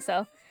doesn't think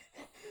so.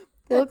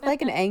 They look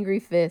like an angry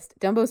fist.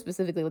 Dumbo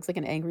specifically looks like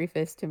an angry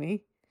fist to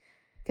me,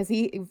 because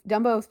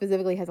Dumbo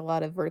specifically has a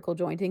lot of vertical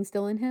jointing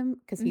still in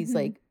him, because he's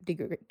like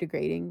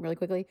degrading really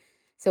quickly.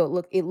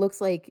 So it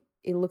looks like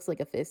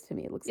a fist to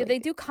me. It looks yeah, like they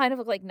do kind of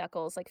look like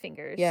knuckles, like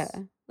fingers. Yeah,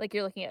 like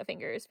you're looking at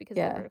fingers because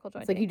of the vertical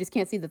jointing. It's like you just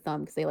can't see the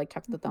thumb because they like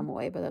tuck the thumb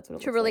away, but that's what it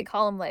looks to really like.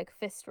 call them like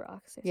fist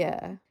rocks. Or Yeah.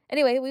 something.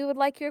 Anyway, we would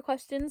like your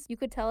questions. You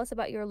could tell us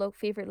about your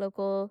favorite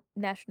local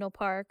national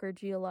park or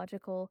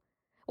geological.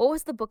 What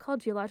was the book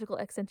called? Geological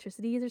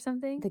Eccentricities or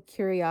something? The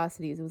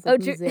Curiosities. It was like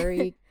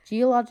Missouri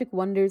Geologic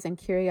Wonders and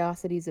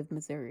Curiosities of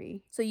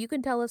Missouri. So you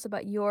can tell us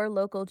about your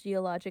local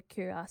geologic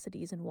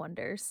curiosities and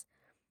wonders.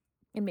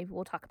 And maybe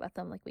we'll talk about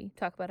them like we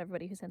talk about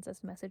everybody who sends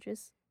us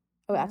messages.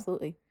 Oh,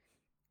 absolutely.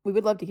 We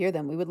would love to hear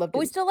them. We would love to. But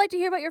we still like to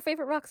hear about your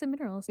favorite rocks and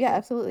minerals. Yeah,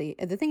 absolutely.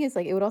 And the thing is,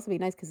 like, it would also be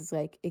nice because it's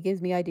like, it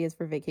gives me ideas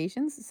for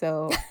vacations.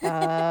 So,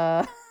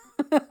 I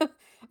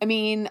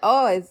mean,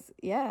 it's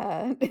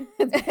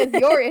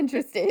you're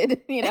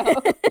interested,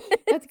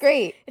 that's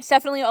great. It's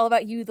definitely all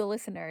about you, the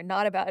listener,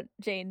 not about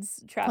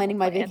Jane's travel planning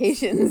my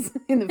vacations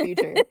in the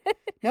future.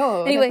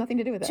 No, anyway, it has nothing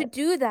to do with that. To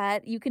do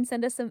that, you can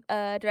send us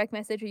a direct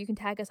essage, or you can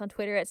tag us on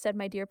Twitter at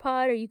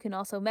SaidMyDearPod, or you can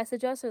also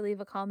message us or leave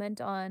a comment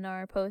on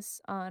our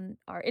posts on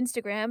our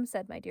Instagram,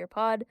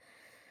 SaidMyDearPod.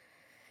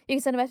 You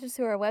can send a message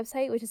to our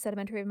website, which is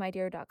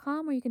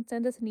sedimentarymydear.com, or you can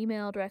send us an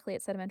email directly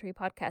at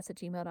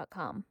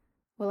sedimentarypodcast@gmail.com.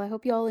 Well, I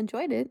hope you all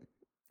enjoyed it.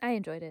 I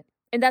enjoyed it.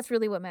 And that's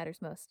really what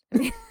matters most.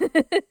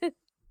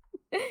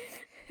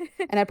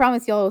 And I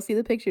promise y'all will see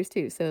the pictures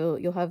too, so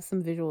you'll have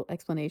some visual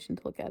explanation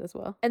to look at as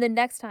well. And then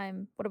next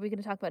time, what are we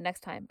going to talk about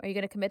next time? Are you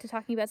going to commit to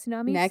talking about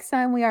tsunamis? Next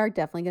time we are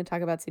definitely going to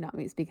talk about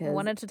tsunamis, because I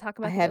wanted to talk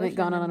about I haven't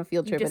gone on a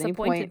field trip at any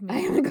point. Me. I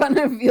haven't gone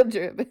on a field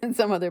trip at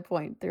some other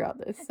point throughout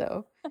this.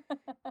 So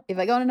if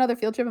I go on another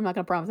field trip, I'm not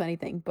going to promise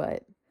anything,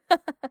 but...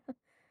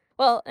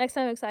 Well, next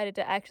time I'm excited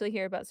to actually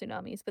hear about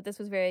tsunamis, but this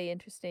was very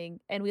interesting.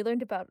 And we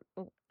learned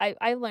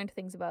I learned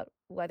things about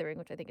weathering,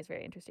 which I think is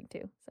very interesting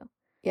too. So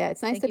yeah,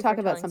 it's nice to talk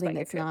about something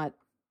that's not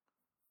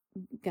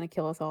gonna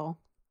kill us all.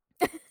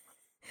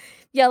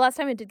 Yeah, last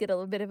time it was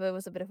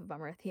a bit of a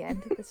bummer at the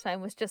end. This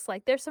time was just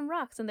like, there's some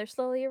rocks and they're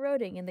slowly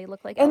eroding and they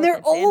look like and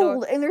elephants. They're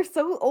old and they're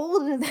so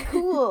old and it's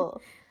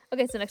cool.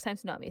 Okay, so next time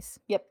tsunamis.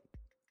 Yep.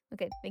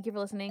 Okay, thank you for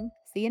listening.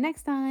 See you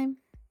next time.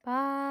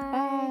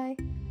 Bye.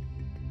 Bye.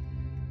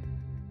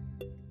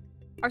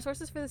 Our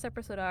sources for this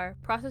episode are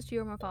Process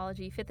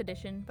Geomorphology, 5th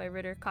edition by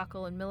Ritter,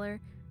 Cockle, and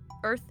Miller,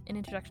 Earth, An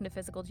Introduction to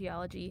Physical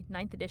Geology,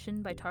 9th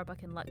edition by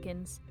Tarbuck and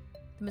Lutkins,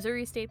 the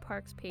Missouri State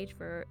Parks page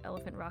for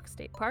Elephant Rock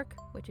State Park,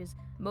 which is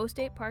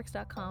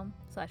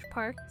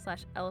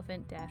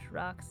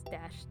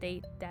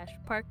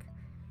mostateparks.com/park/elephant-rocks-state-park,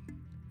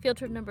 field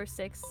trip number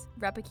 6,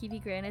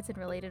 Rapakivi Granites and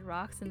Related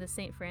Rocks in the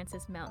St.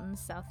 Francis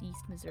Mountains,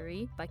 Southeast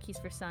Missouri by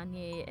Kiefer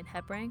Sanier and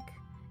Hebrank,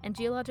 and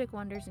Geologic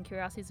Wonders and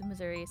Curiosities of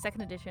Missouri,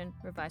 2nd edition,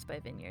 revised by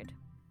Vineyard.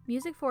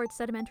 Music for It's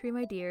Sedimentary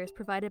My Dear is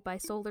provided by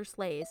Solar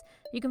Slays.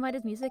 You can find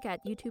his music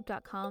at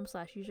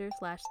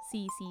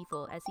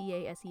youtube.com/user/cseaful,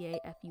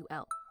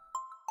 SEASEAFUL.